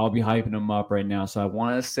yeah, I'll be hyping him up right now. So I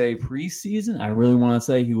want to say preseason, I really want to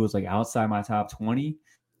say he was like outside my top 20,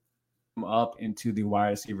 up into the wide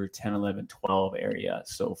receiver 10, 11, 12 area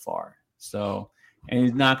so far. So, and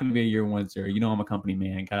he's not going to be a year 1-0. I'm a company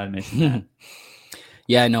man. Gotta mention that.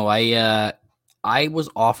 Yeah, no, I was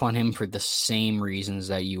off on him for the same reasons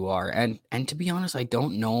that you are. And to be honest, I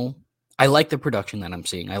don't know. I like the production that I'm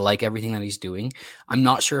seeing. I like everything that he's doing. I'm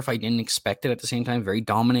not sure if I didn't expect it at the same time. Very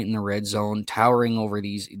dominant in the red zone, towering over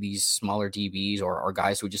these smaller DBs or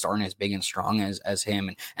guys who just aren't as big and strong as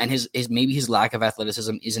him. And his maybe his lack of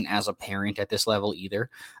athleticism isn't as apparent at this level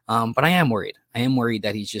either. But I am worried. I am worried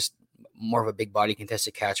that he's just more of a big body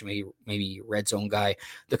contested catch, maybe red zone guy.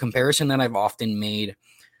 The comparison that I've often made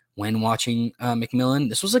when watching McMillan,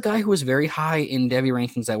 this was a guy who was very high in Devy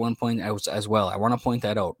rankings at one point as well. I want to point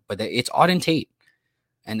that out. But it's Auden Tate,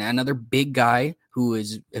 and another big guy who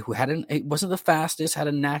it wasn't the fastest, had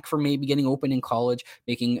a knack for maybe getting open in college,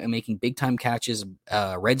 making big time catches,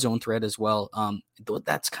 red zone threat as well.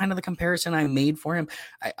 That's kind of the comparison I made for him.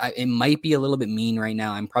 It might be a little bit mean right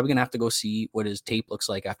now. I'm probably gonna have to go see what his tape looks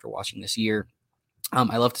like after watching this year.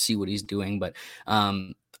 I love to see what he's doing, but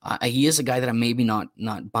he is a guy that I'm maybe not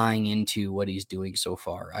buying into what he's doing so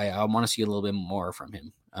far. I want to see a little bit more from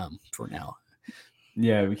him for now.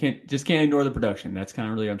 Yeah, we can't ignore the production. That's kind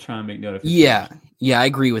of really I'm trying to make note of. Yeah, I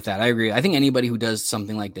agree with that. I agree. I think anybody who does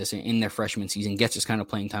something like this in their freshman season, gets this kind of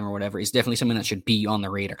playing time or whatever, is definitely something that should be on the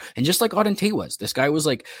radar. And just like Auden Tate was, this guy was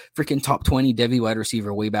like freaking top 20 Devy wide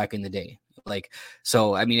receiver way back in the day.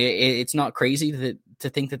 So I mean, it's not crazy to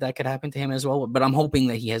think that could happen to him as well. But I'm hoping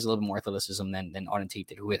that he has a little bit more athleticism than Auden Tate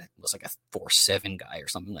did, who was like a 4.7 guy or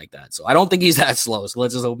something like that. So I don't think he's that slow. So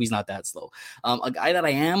let's just hope he's not that slow. A guy that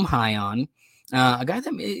I am high on, a guy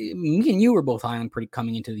that me and you were both high on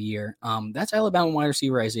coming into the year. That's Alabama wide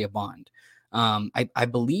receiver Isaiah Bond. I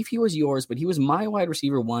believe he was yours, but he was my wide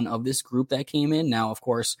receiver 1 of this group that came in. Now, of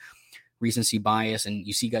course, recency bias, and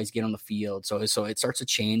you see guys get on the field, so it starts to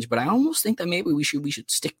change. But I almost think that maybe we should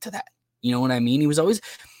stick to that. You know what I mean? He was always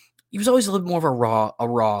a little more of a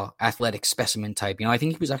raw athletic specimen type. I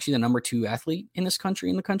think he was actually the number 2 athlete in the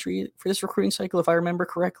country for this recruiting cycle, if I remember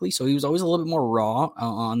correctly. So he was always a little bit more raw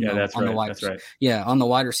on the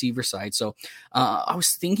wide receiver side. So I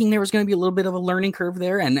was thinking there was going to be a little bit of a learning curve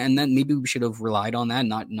there, and then maybe we should have relied on that,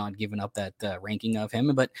 not given up that ranking of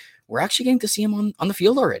him. But we're actually getting to see him on the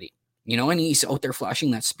field already. And he's out there flashing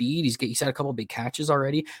that speed. He's had a couple of big catches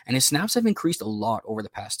already, and his snaps have increased a lot over the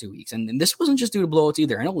past 2 weeks. And this wasn't just due to blowouts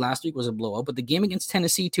either. I know last week was a blowout, but the game against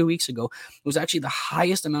Tennessee 2 weeks ago was actually the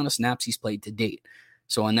highest amount of snaps he's played to date.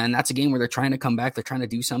 So, and then that's a game where they're trying to come back, they're trying to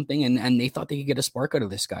do something, and they thought they could get a spark out of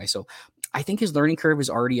this guy. So I think his learning curve is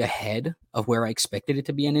already ahead of where I expected it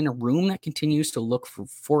to be. And in a room that continues to look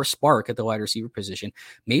for a spark at the wide receiver position,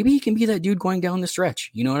 maybe he can be that dude going down the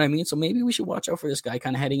stretch. You know what I mean? So maybe we should watch out for this guy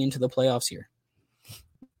kind of heading into the playoffs here.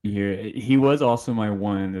 Yeah, he was also my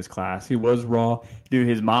 1 in this class. He was raw. Dude,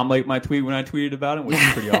 his mom liked my tweet when I tweeted about him, which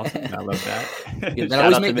is pretty awesome. I love that. Yeah,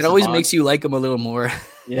 that always makes you like him a little more.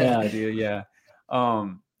 Yeah, dude, yeah.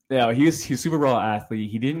 He's super raw athlete.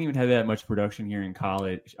 He didn't even have that much production here in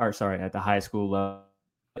college, at the high school level.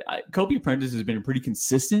 Kobe Prentice has been pretty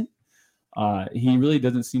consistent He really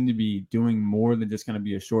doesn't seem to be doing more than just kind of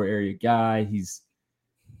be a short area guy. His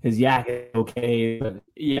yak is okay, but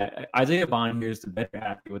yeah, Isaiah Bond here is the better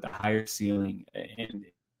athlete with a higher ceiling, and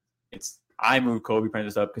I moved Kobe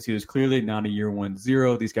Prentice up because he was clearly not a year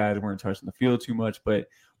 1-0. These guys weren't touching the field too much, but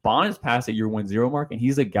Bond is past the year 1-0 mark, and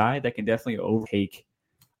he's a guy that can definitely overtake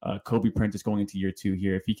Kobe Prentice going into year 2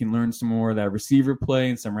 here. If he can learn some more of that receiver play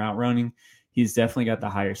and some route running, he's definitely got the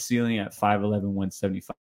higher ceiling at 5'11",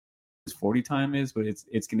 175. His 40 time is, but it's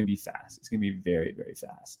going to be fast. It's going to be very, very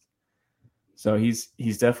fast. So he's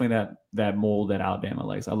definitely that mold that Alabama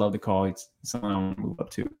likes. I love the call. It's something I want to move up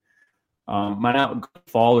to. My now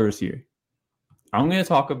fallers here. I'm going to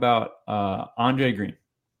talk about Andre Green.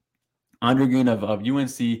 Andre Green of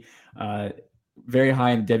UNC, very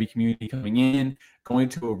high in the Debbie community coming in, going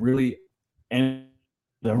to a really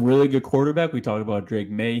good quarterback. We talked about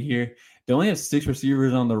Drake May here. They only have 6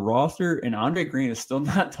 receivers on the roster, and Andre Green is still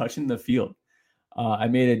not touching the field. I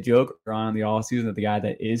made a joke around the offseason that the guy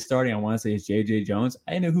that is starting, I want to say, is J.J. Jones.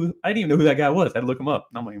 I didn't even know who that guy was. I had to look him up.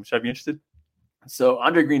 I'm like, should I be interested? So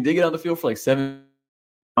Andre Green did get on the field for like 7.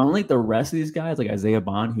 Unlike the rest of these guys, like Isaiah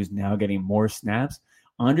Bond, who's now getting more snaps,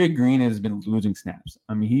 Andre Green has been losing snaps.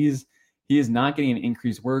 I mean, he is not getting an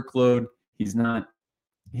increased workload. He's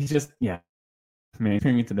just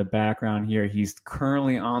turning into the background here. He's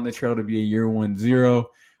currently on the trail to be a year 1-0.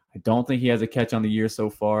 I don't think he has a catch on the year so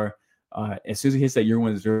far. As soon as he hits that year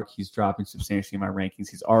 1-0, he's dropping substantially in my rankings.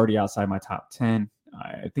 He's already outside my top 10.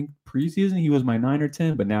 I think preseason he was my 9 or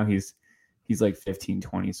 10, but now he's like 15,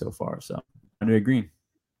 20 so far. So Andre Green.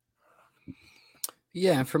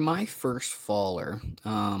 Yeah, for my first faller,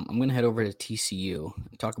 I'm going to head over to TCU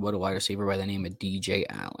and talk about a wide receiver by the name of DJ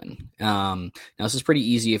Allen. Now, this is pretty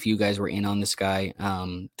easy if you guys were in on this guy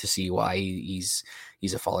to see why he's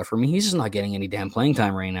a faller for me. He's just not getting any damn playing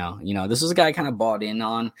time right now. This is a guy I kind of bought in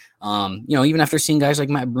on, even after seeing guys like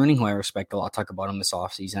Matt Bruning, who I respect a lot, talk about him this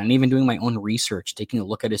offseason, and even doing my own research, taking a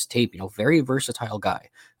look at his tape, very versatile guy.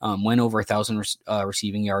 Went over 1,000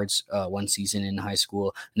 receiving yards one season in high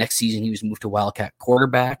school. Next season, he was moved to Wildcat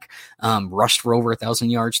quarterback, rushed for over 1,000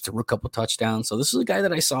 yards, threw a couple touchdowns. So this is a guy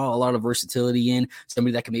that I saw a lot of versatility in,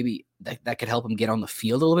 somebody that could maybe that could help him get on the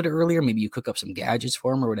field a little bit earlier. Maybe you cook up some gadgets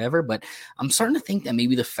for him or whatever. But I'm starting to think that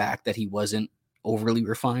maybe the fact that he wasn't overly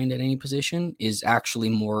refined at any position is actually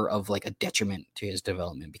more of like a detriment to his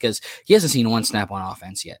development, because he hasn't seen one snap on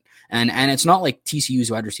offense yet. And it's not like TCU's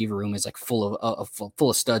wide receiver room is like full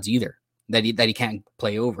of studs either that he can't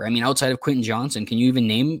play over. I mean, outside of Quentin Johnson, can you even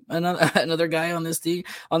name another guy on this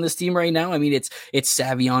team right now? I mean, it's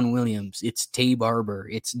Savion Williams, it's Tay Barber,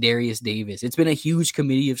 it's Darius Davis. It's been a huge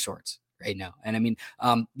committee of sorts right now. And I mean,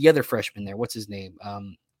 the other freshman there, what's his name?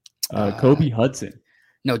 Kobe Hudson.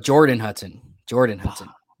 No, Jordan Hudson.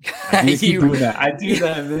 I keep doing that. I do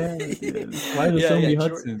that, man. Why are there so many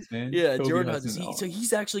Hudsons, man? Yeah, Kobe Jordan Hudson. So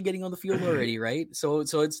he's actually getting on the field already, right? So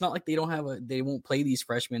it's not like they won't play these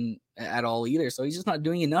freshmen at all either. So he's just not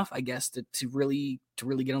doing enough, I guess, to really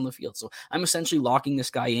get on the field. So I'm essentially locking this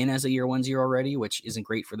guy in as a year 1-0 already, which isn't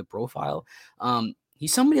great for the profile.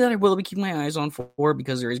 He's somebody that I will be keeping my eyes on for,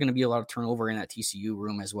 because there is going to be a lot of turnover in that TCU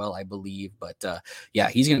room as well, I believe. But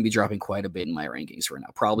he's going to be dropping quite a bit in my rankings right now,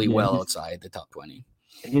 probably outside the top 20.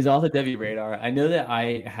 He's off the Debbie radar. I know that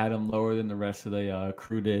I had him lower than the rest of the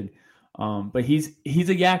crew did, but he's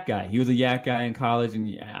a yak guy. He was a yak guy in college,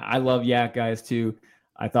 and I love yak guys too.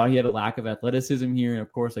 I thought he had a lack of athleticism here, and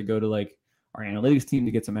of course I go to like our analytics team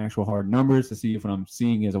to get some actual hard numbers to see if what I'm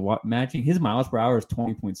seeing is matching. His miles per hour is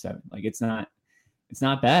 20.7. Like it's not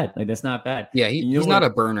bad. Like that's not bad. Yeah, he's not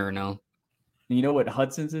a burner, no. And you know what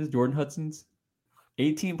Hudson's is? Jordan Hudson's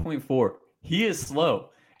 18.4. He is slow.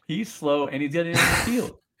 He's slow, and he's getting on the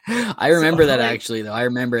field. I remember that actually, though. I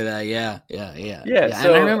remember that. Yeah.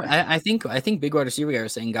 So, and I think big wide receiver guy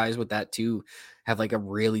was saying guys with that too have like a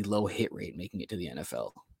really low hit rate making it to the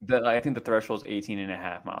NFL. I think the threshold is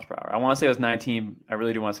 18.5 miles per hour. I want to say it was 19. I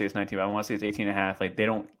really do want to say it's 19, but I want to say it's 18.5. Like they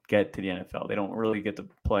don't get to the NFL. They don't really get to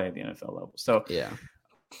play at the NFL level. So yeah,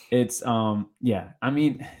 it's I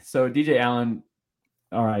mean, so DJ Allen,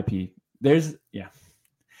 RIP.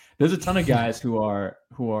 There's a ton of guys who are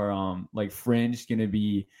like fringe going to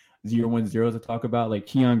be 0-1-0 to talk about. Like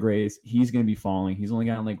Keon Grace, he's going to be falling. He's only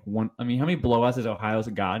gotten like one. I mean, how many blowouts has Ohio's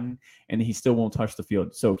gotten, and he still won't touch the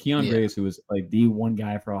field? So Keon Grace, who was like the one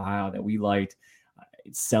guy for Ohio that we liked,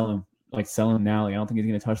 sell him now. Like, I don't think he's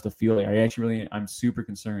going to touch the field. Like, I'm super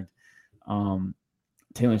concerned.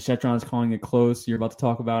 Taylor Shetron's calling it close. You're about to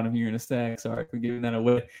talk about him here in a sec. Sorry for giving that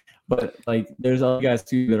away. But like, there's other guys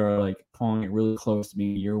too that are like calling it really close to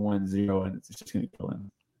being year 1-0, and it's just going to kill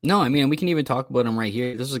him. No, I mean, we can even talk about him right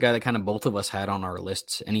here. This is a guy that kind of both of us had on our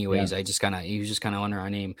lists anyways. Yeah. He was just kind of under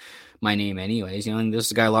my name anyways, and this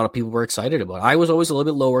is a guy a lot of people were excited about. I was always a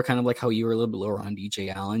little bit lower, kind of like how you were a little bit lower on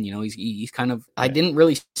DJ Allen. He's kind of, I didn't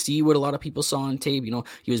really see what a lot of people saw on tape.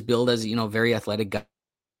 He was billed as, very athletic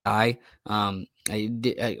guy. And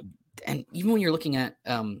even when you're looking at,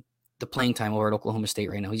 the playing time over at Oklahoma State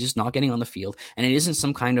right now, he's just not getting on the field, and it isn't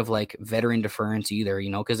some kind of like veteran deference either,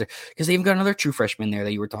 because they even got another true freshman there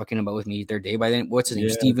that you were talking about with me the other day. By then, what's his name?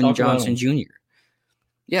 Steven Johnson Jr.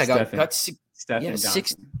 Yeah, got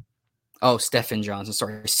six. Oh, Stephen Johnson.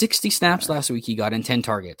 Sorry, 60 snaps last week he got and 10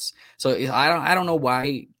 targets. So I don't know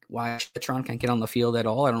why Chetron can't get on the field at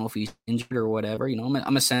all. I don't know if he's injured or whatever.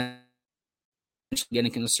 I'm essentially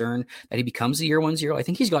getting concerned that he becomes a year 1-0. I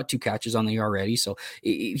think he's got 2 catches on the year already, so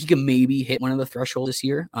he can maybe hit one of the thresholds this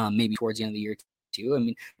year, maybe towards the end of the year too. I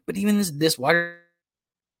mean, but even this wide,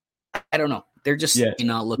 I don't know. They're just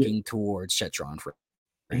not looking towards Chetron for.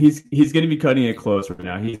 He's going to be cutting it close right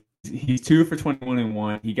now. He's 2 for 21 and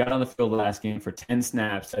 1. He got on the field last game for 10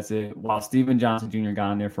 snaps. That's it. While Steven Johnson Jr.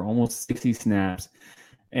 got in there for almost 60 snaps.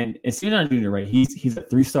 And Steven Johnson Jr., right? He's a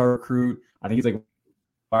 3-star recruit. I think he's like a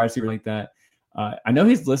wide receiver like that. I know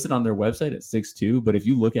he's listed on their website at 6'2", but if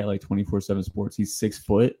you look at like 24/7 Sports, he's 6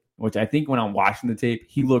 foot, which I think when I'm watching the tape,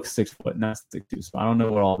 he looks 6 foot, not 6'2". So I don't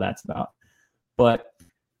know what all that's about. But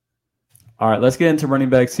all right, let's get into running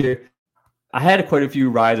backs here. I had quite a few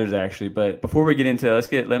risers actually, but before we get into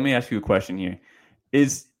it, let me ask you a question here.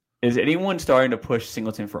 Is anyone starting to push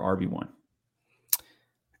Singleton for RB1?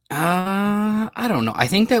 I don't know. I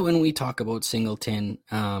think that when we talk about Singleton,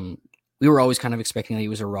 we were always kind of expecting that he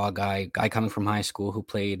was a raw guy coming from high school who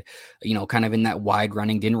played, kind of in that wide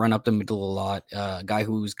running, didn't run up the middle a lot, guy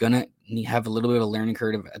who's going to have a little bit of a learning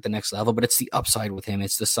curve at the next level, but it's the upside with him.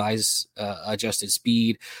 It's the size adjusted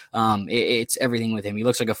speed. It's everything with him. He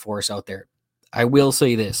looks like a force out there. I will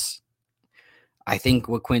say this. I think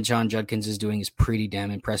what Quinshon Judkins is doing is pretty damn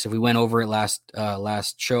impressive. We went over it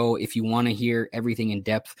last show. If you want to hear everything in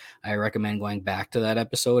depth, I recommend going back to that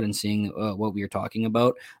episode and seeing what we were talking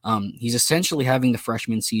about. He's essentially having the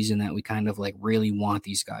freshman season that we kind of like really want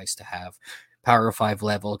these guys to have. Power 5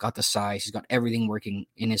 level, got the size, he's got everything working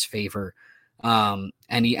in his favor, and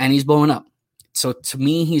he's blowing up. So to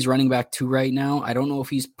me, he's running back 2 right now. I don't know if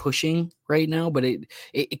he's pushing right now, but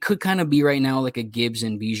it could kind of be right now like a Gibbs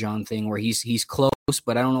and Bijan thing where he's close,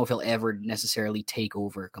 but I don't know if he'll ever necessarily take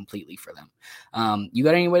over completely for them. You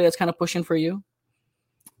got anybody that's kind of pushing for you?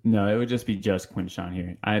 No, it would just be Quinshon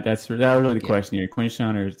here. That was really the question here.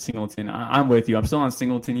 Quinshon or Singleton. I'm with you. I'm still on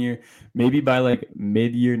Singleton here. Maybe by like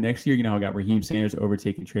mid-year next year, I got Raheem Sanders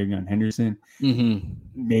overtaking TreVeyon Henderson. Mm-hmm.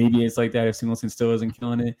 Maybe it's like that if Singleton still isn't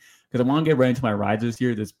killing it. Because I want to get right into my risers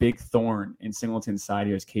here. This big thorn in Singleton's side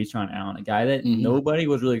here is Kaytron Allen, a guy that nobody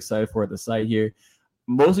was really excited for at the site here.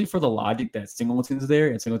 Mostly for the logic that Singleton's there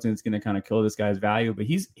and Singleton's going to kind of kill this guy's value. But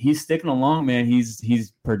he's sticking along, man.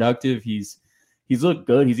 He's productive. He's looked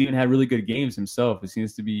good. He's even had really good games himself. It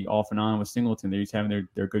seems to be off and on with Singleton. They're just having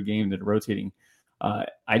their good game. They're rotating.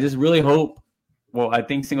 I just really hope. Well, I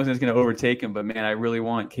think Singleton's going to overtake him, but man, I really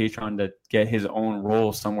want Kaytron to get his own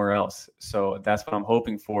role somewhere else. So that's what I'm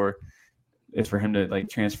hoping for, is for him to like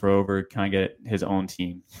transfer over, kind of get his own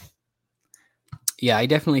team. Yeah, I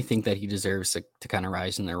definitely think that he deserves to kind of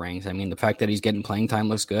rise in the ranks. I mean, the fact that he's getting playing time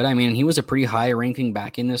looks good. I mean, he was a pretty high ranking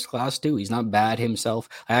back in this class too. He's not bad himself.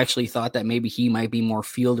 I actually thought that maybe he might be more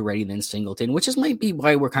field ready than Singleton, which might be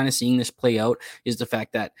why we're kind of seeing this play out, is the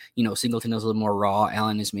fact that, Singleton is a little more raw.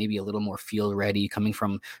 Allen is maybe a little more field ready, coming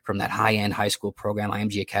from that high end high school program,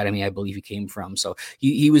 IMG Academy, I believe he came from. So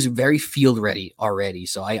he was very field ready already.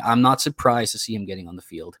 So I'm not surprised to see him getting on the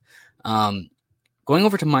field. Going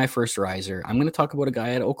over to my first riser, I'm going to talk about a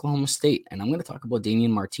guy at Oklahoma State, and I'm going to talk about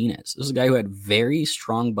Damian Martinez. This is a guy who had very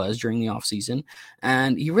strong buzz during the offseason,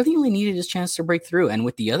 and he really only needed his chance to break through. And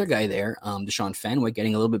with the other guy there, Deshaun Fenwick,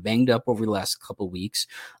 getting a little bit banged up over the last couple of weeks,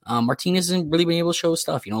 Martinez hasn't really been able to show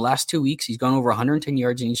stuff. Last 2 weeks, he's gone over 110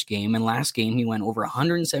 yards in each game, and last game, he went over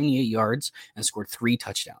 178 yards and scored 3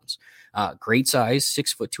 touchdowns. Great size,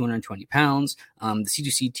 6 foot, 220 pounds. The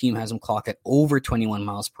C2C team has him clocked at over 21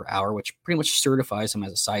 miles per hour, which pretty much certifies him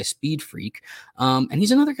as a size speed freak. And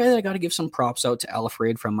he's another guy that I got to give some props out to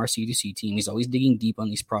Alfred from our C2C team. He's always digging deep on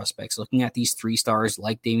these prospects, looking at these 3 stars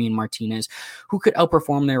like Damian Martinez, who could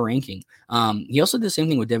outperform their ranking. He also did the same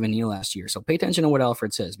thing with Devin Neal last year. So pay attention to what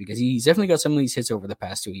Alfred says, because he's definitely got some of these hits over the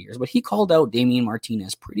past 2 years. But he called out Damian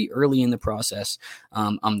Martinez pretty early in the process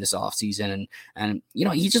this offseason. And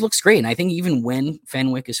he just looks great. And I think even when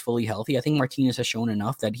Fenwick is fully healthy, I think Martinez has shown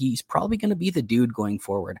enough that he's probably going to be the dude going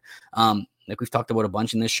forward. like we've talked about a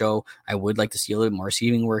bunch in this show, I would like to see a little bit more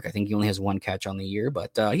receiving work. I think he only has 1 catch on the year,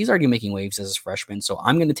 but he's already making waves as a freshman, so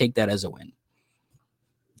I'm going to take that as a win.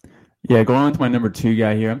 Yeah, going on to my number 2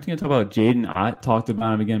 guy here, I'm going to talk about Jaden Ott. Talked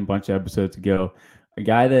about him again a bunch of episodes ago. A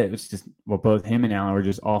guy that was just, well, both him and Allen were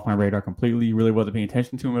just off my radar completely. Really wasn't paying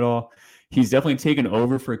attention to him at all. He's definitely taken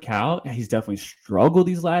over for Cal. He's definitely struggled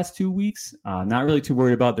these last 2 weeks. Not really too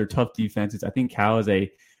worried about their tough defenses. I think Cal is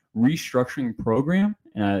a restructuring program.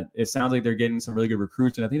 It sounds like they're getting some really good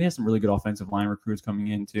recruits, and I think they have some really good offensive line recruits coming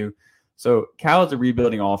in too. So Cal is a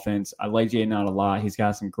rebuilding offense. I like Jaden Ott a lot. He's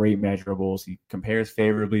got some great measurables. He compares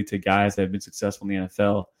favorably to guys that have been successful in the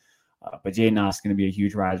NFL. But Jaden Ott is going to be a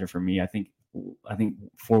huge riser for me. I think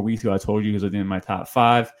 4 weeks ago I told you he was within my top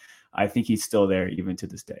 5. I think he's still there even to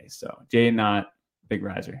this day. So Jaden Ott, big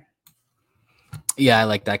riser. Yeah, I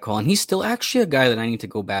like that call. And he's still actually a guy that I need to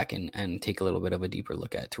go back and take a little bit of a deeper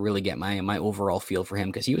look at to really get my overall feel for him,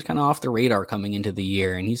 because he was kind of off the radar coming into the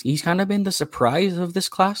year. And he's kind of been the surprise of this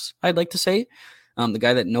class, I'd like to say. The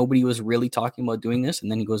guy that nobody was really talking about doing this,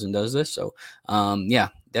 and then he goes and does this. So,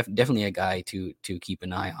 definitely a guy to keep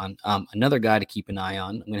an eye on. Another guy to keep an eye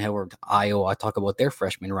on, I'm going to head over to Iowa. Talk about their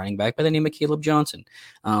freshman running back by the name of Caleb Johnson.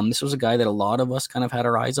 This was a guy that a lot of us kind of had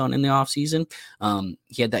our eyes on in the offseason.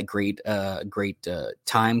 He had that great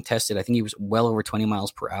time tested. I think he was well over 20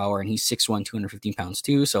 miles per hour, and he's 6'1", 215 pounds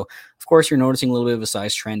too. So, of course, you're noticing a little bit of a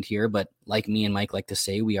size trend here, but like me and Mike like to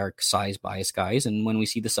say, we are size biased guys, and when we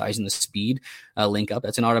see the size and the speed link up,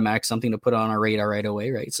 that's an automatic something to put on our radar right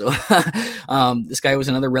away, right? So this guy was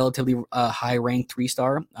another relatively high-ranked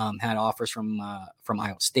 3-star, had offers from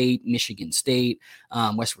Iowa State, Michigan State,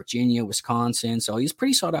 West Virginia, Wisconsin, so he's a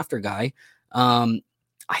pretty sought-after guy.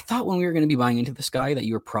 I thought when we were going to be buying into this guy that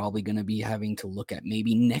you were probably going to be having to look at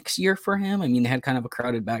maybe next year for him. I mean, they had kind of a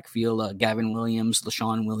crowded backfield, Gavin Williams,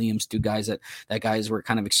 LaShawn Williams, 2 guys that guys were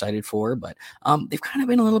kind of excited for, but they've kind of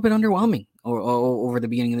been a little bit underwhelming over the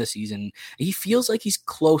beginning of the season. He feels like he's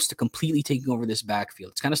close to completely taking over this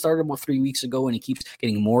backfield. It's kind of started about 3 weeks ago, and he keeps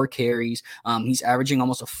getting more carries. He's averaging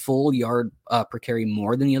almost a full yard per carry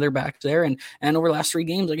more than the other backs there, and over the last 3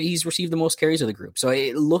 games, like, he's received the most carries of the group. So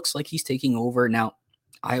it looks like he's taking over now.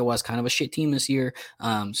 Iowa's kind of a shit team this year,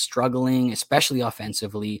 struggling, especially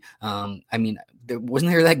offensively. I mean,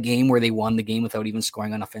 wasn't there that game where they won the game without even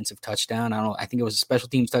scoring an offensive touchdown? I don't know. I think it was a special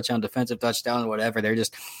teams touchdown, defensive touchdown, or whatever.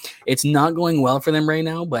 It's not going well for them right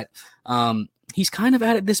now, but he's kind of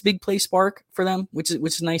added this big play spark for them, which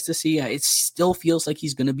is nice to see. It still feels like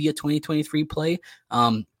he's going to be a 2023 play.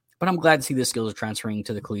 But I'm glad to see the skills are transferring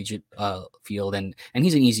to the collegiate field, and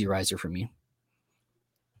he's an easy riser for me.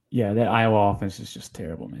 Yeah, that Iowa offense is just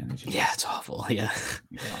terrible, man. It's awful. Yeah.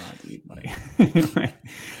 Dude, I'm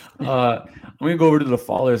going to go over to the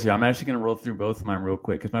followers here. I'm actually going to roll through both of mine real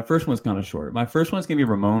quick because my first one's kind of short. My first one's going to be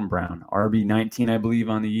Ramon Brown, RB19, I believe,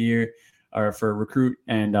 on the year, or for recruit,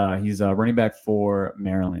 and he's a running back for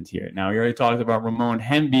Maryland here. Now, we already talked about Ramon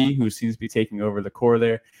Hemby, who seems to be taking over the core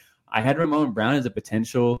there. I had Ramon Brown as a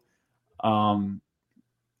potential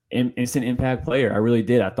instant impact player. I really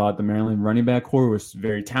did. I thought the Maryland running back core was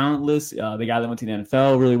very talentless. The guy that went to the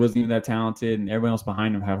NFL really wasn't even that talented, and everyone else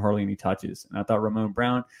behind him had hardly any touches. And I thought Ramon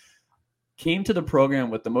Brown came to the program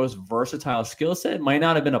with the most versatile skill set. Might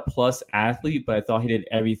not have been a plus athlete, but I thought he did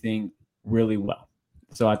everything really well.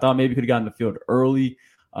 So I thought maybe he could have gotten the field early.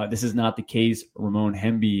 This is not the case. Ramon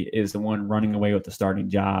Hemby is the one running away with the starting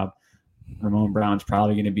job. Ramon Brown's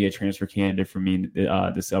probably going to be a transfer candidate for me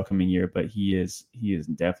this upcoming year, but he is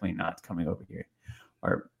definitely not coming over here,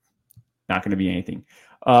 or not going to be anything.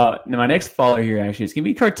 Now my next follower here actually is going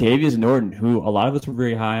to be Cartavius Norton, who a lot of us were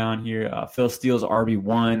very high on here. Phil Steele's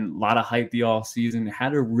RB1, a lot of hype the all season.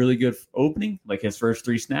 Had a really good opening, like his first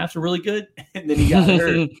 3 snaps were really good, and then he got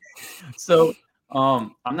hurt. So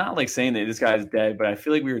I'm not like saying that this guy's dead, but I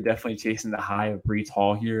feel like we were definitely chasing the high of Breece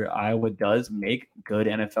Hall here. Iowa does make good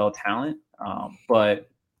NFL talent, but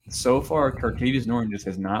so far Cartavius Norton just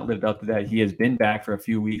has not lived up to that. He has been back for a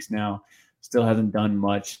few weeks now, still hasn't done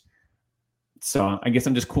much. So I guess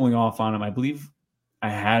I'm just cooling off on him. I believe I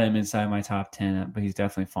had him inside my top 10, but he's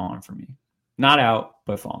definitely fallen for me. Not out,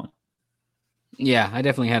 but fallen. Yeah, I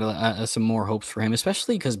definitely had some more hopes for him,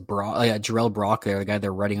 especially because Jarrell Brock there, the guy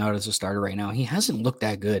they're writing out as a starter right now, he hasn't looked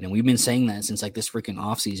that good. And we've been saying that since like this freaking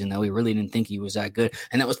offseason that we really didn't think he was that good.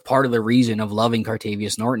 And that was part of the reason of loving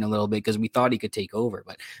Cartavius Norton a little bit, because we thought he could take over.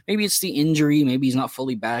 But maybe it's the injury. Maybe he's not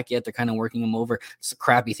fully back yet. They're kind of working him over. It's the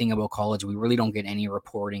crappy thing about college. We really don't get any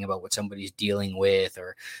reporting about what somebody's dealing with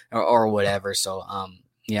or whatever. So,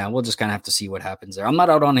 yeah, we'll just kind of have to see what happens there. I'm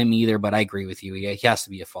not out on him either, but I agree with you. Yeah, he has to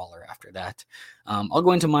be a faller after that. I'll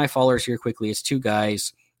go into my fallers here quickly. It's 2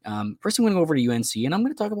 guys. First, I'm going to go over to UNC, and I'm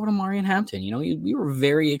going to talk about Omarion Hampton. We were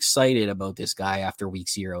very excited about this guy after week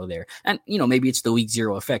 0 there. And, maybe it's the week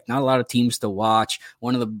 0 effect. Not a lot of teams to watch.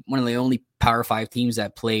 One of the only Power 5 teams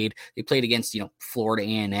that played. They played against, Florida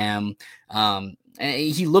A&M. And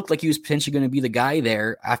he looked like he was potentially going to be the guy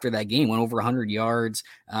there after that game. Went over 100 yards,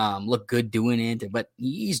 looked good doing it, but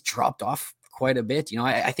he's dropped off quite a bit.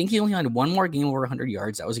 I think he only had one more game over 100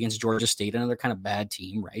 yards. That was against Georgia State, another kind of bad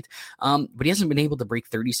team, right? But he hasn't been able to break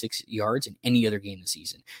 36 yards in any other game this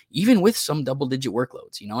season, even with some double-digit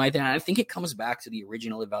workloads. I think it comes back to the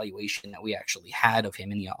original evaluation that we actually had of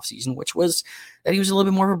him in the offseason, which was that he was a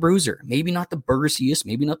little bit more of a bruiser. Maybe not the burstiest,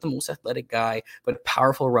 maybe not the most athletic guy, but a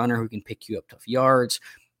powerful runner who can pick you up tough yards,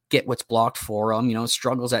 get what's blocked for him,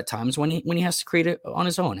 struggles at times when he has to create it on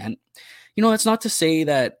his own. And that's not to say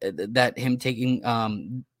that him taking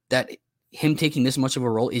this much of a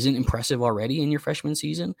role isn't impressive already in your freshman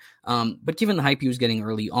season. But given the hype he was getting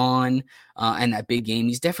early on and that big game,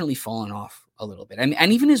 he's definitely fallen off a little bit.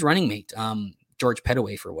 And even his running mate, George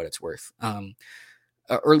Pettaway, for what it's worth.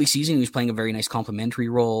 Early season, he was playing a very nice complimentary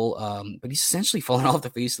role, but he's essentially fallen off the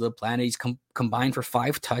face of the planet. He's combined for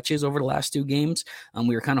 5 touches over the last 2 games.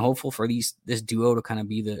 We were kind of hopeful for this duo to kind of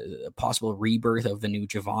be the possible rebirth of the new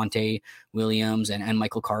Javonte Williams and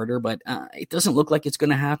Michael Carter, but it doesn't look like it's going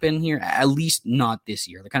to happen here, at least not this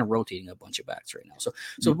year. They're kind of rotating a bunch of backs right now.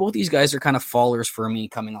 So both these guys are kind of fallers for me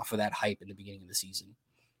coming off of that hype in the beginning of the season.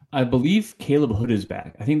 I believe Caleb Hood is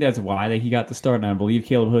back. I think that's why that he got the start, and I believe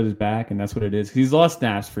Caleb Hood is back, and that's what it is. Because he's lost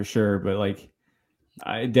snaps for sure, but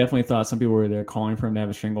I definitely thought some people were there calling for him to have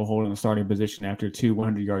a stranglehold in the starting position after 2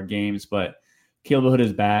 100-yard games. But Caleb Hood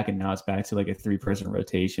is back, and now it's back to a 3-person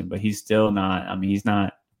rotation. But he's still not. I mean, he's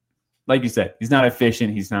not, like you said, he's not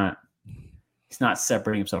efficient. He's not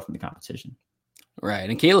separating himself from the competition. Right.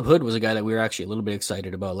 And Caleb Hood was a guy that we were actually a little bit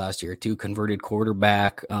excited about last year too. Converted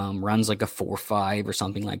quarterback, runs like a 4.5 or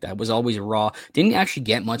something like that. Was always raw. Didn't actually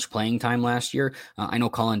get much playing time last year. I know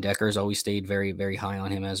Colin Decker's always stayed very, very high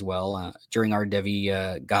on him as well. During our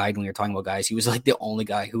Devy guide, when we were talking about guys, he was the only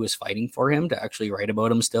guy who was fighting for him to actually write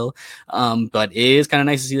about him still. But it is kind of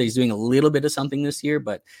nice to see that he's doing a little bit of something this year.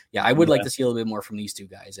 But yeah, I would like to see a little bit more from these 2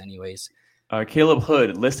 guys anyways. Caleb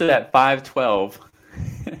Hood listed at 5'12",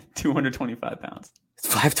 225 pounds.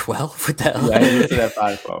 5'12"? What the hell? Yeah, he listed at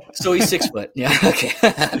 5'12". So he's 6 foot. Yeah.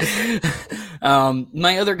 Okay.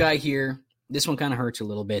 My other guy here, this one kind of hurts a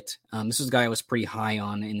little bit. This is a guy I was pretty high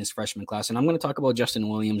on in this freshman class, and I'm going to talk about Justin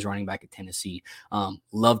Williams, running back at Tennessee.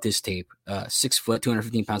 Loved his tape. 6 foot,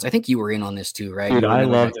 215 pounds. I think you were in on this too, right? Dude, I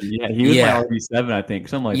loved him. Yeah, he was my RB7, I think,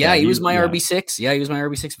 something like that. Yeah, he was my RB6. Yeah, he was my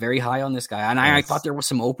RB6. Very high on this guy, and I thought there was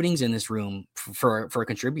some openings in this room for a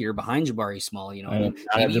contributor behind Jabari Small. Not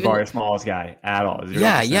Jabari Small's guy at all.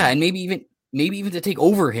 0%. Yeah, and maybe even to take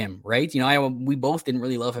over him, right? We both didn't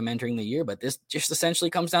really love him entering the year, but this just essentially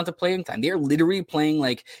comes down to playing time. They're literally playing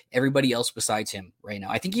like everybody else besides him right now.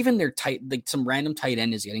 I think even their some random tight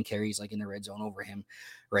end is getting carries in the red zone over him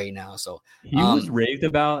right now. So he was raved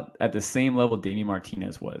about at the same level Damien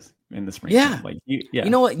Martinez was in the spring. Yeah. You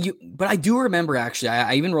know what? But I do remember, actually,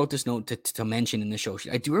 I even wrote this note to mention in the show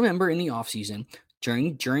sheet. I do remember in the offseason,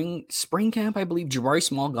 during spring camp, I believe Jabari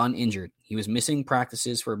Small got injured. He was missing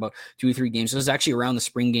practices for about 2 or 3 games. So it was actually around the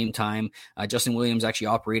spring game time. Justin Williams actually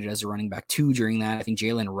operated as a running back 2 during that. I think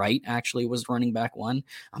Jalen Wright actually was running back 1.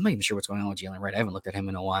 I'm not even sure what's going on with Jalen Wright. I haven't looked at him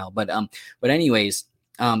in a while. But anyways,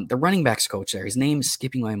 the running backs coach there, his name is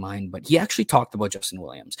skipping my mind, but he actually talked about Justin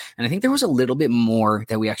Williams. And I think there was a little bit more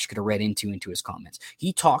that we actually could have read into his comments.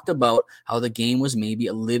 He talked about how the game was maybe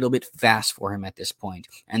a little bit fast for him at this point,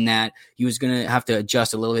 and that he was going to have to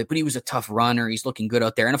adjust a little bit, but he was a tough runner. He's looking good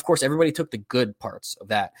out there. And of course, everybody took the good parts of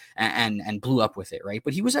that and blew up with it, right?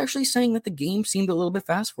 But he was actually saying that the game seemed a little bit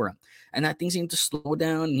fast for him, and that things seemed to slow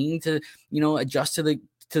down, needing to, adjust to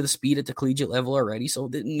the speed at the collegiate level already. So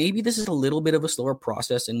maybe this is a little bit of a slower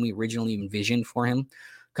process than we originally envisioned for him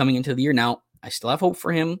coming into the year. Now, I still have hope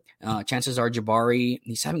for him. Chances are Jabari,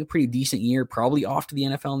 he's having a pretty decent year, probably off to the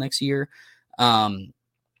NFL next year.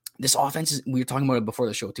 This offense is, we were talking about it before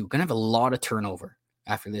the show too, going to have a lot of turnover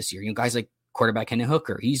after this year. Guys like quarterback Hendon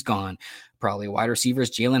Hooker, he's gone. Probably wide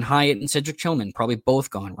receivers Jalen Hyatt and Cedric Tillman, probably both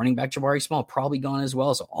gone. Running back Jabari Small, probably gone as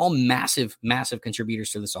well. So all massive, massive contributors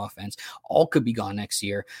to this offense. All could be gone next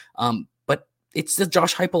year. But it's the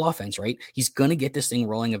Josh Heupel offense, right? He's going to get this thing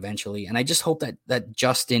rolling eventually. And I just hope that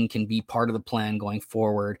Justin can be part of the plan going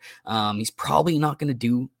forward. He's probably not going to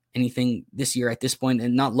do anything this year at this point,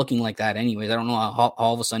 and not looking like that anyways. I don't know how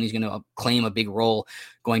all of a sudden he's going to claim a big role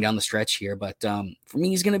going down the stretch here, but for me,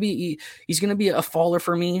 he's going to be a faller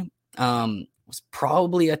for me. Was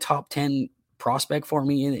probably a top 10 prospect for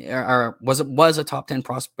me, or was a top 10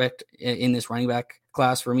 prospect in this running back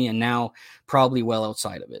class for me, and now probably well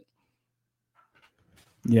outside of it.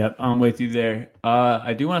 Yep, I'm with you there.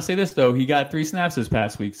 I do want to say this though. He got 3 snaps this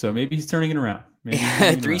past week, so maybe he's turning it around.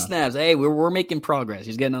 Three snaps. Hey, we're making progress.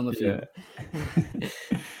 He's getting on the field. Yeah.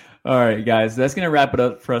 All right, guys, that's gonna wrap it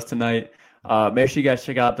up for us tonight. Make sure you guys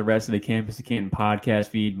check out the rest of the Campus to Canton podcast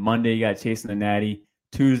feed. Monday, you got Chasing the Natty.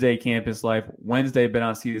 Tuesday, Campus Life. Wednesday, Bet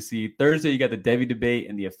on C2C. Thursday, you got the Devy debate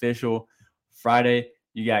and the official. Friday,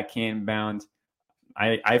 you got Canton Bound.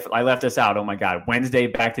 I left us out. Oh my God. Wednesday,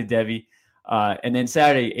 back to Devy. And then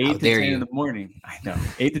Saturday, 8 to 10 in the morning. I know.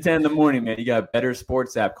 8 to 10 in the morning, man. You got a Better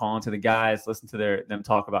Sports app, calling to the guys, listen to them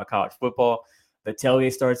talk about college football. The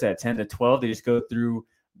tailgate starts at 10 to 12. They just go through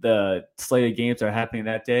the slate of games that are happening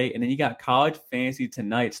that day. And then you got College Fantasy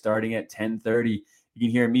tonight starting at 10:30. You can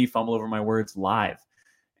hear me fumble over my words live.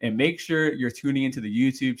 And make sure you're tuning into the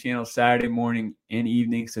YouTube channel Saturday morning and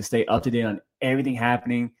evenings to stay up to date on everything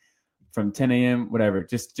happening from 10 a.m., whatever.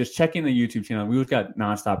 Just checking the YouTube channel. We've got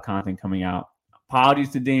nonstop content coming out. Apologies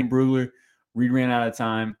to Dane Brugler. We ran out of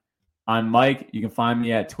time. I'm Mike. You can find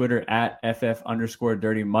me at Twitter at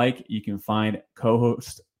FF_Dirty Mike. You can find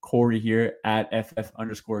co-host Corey here at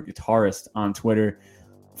FF_guitarist on Twitter.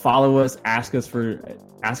 Follow us, ask us for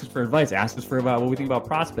advice, ask us for about what we think about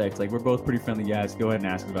prospects. Like, we're both pretty friendly guys. Go ahead and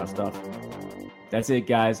ask us about stuff. That's it,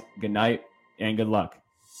 guys. Good night and good luck.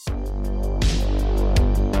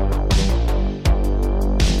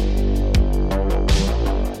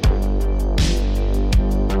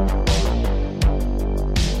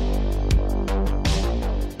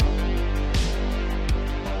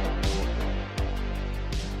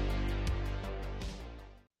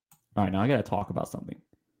 All right, now I got to talk about something.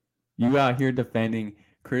 You out here defending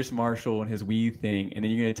Chris Marshall and his weed thing, and then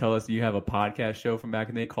you're going to tell us you have a podcast show from back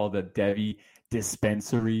in the day called the Devy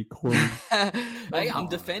Dispensary. I'm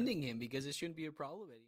defending him because it shouldn't be a problem anymore.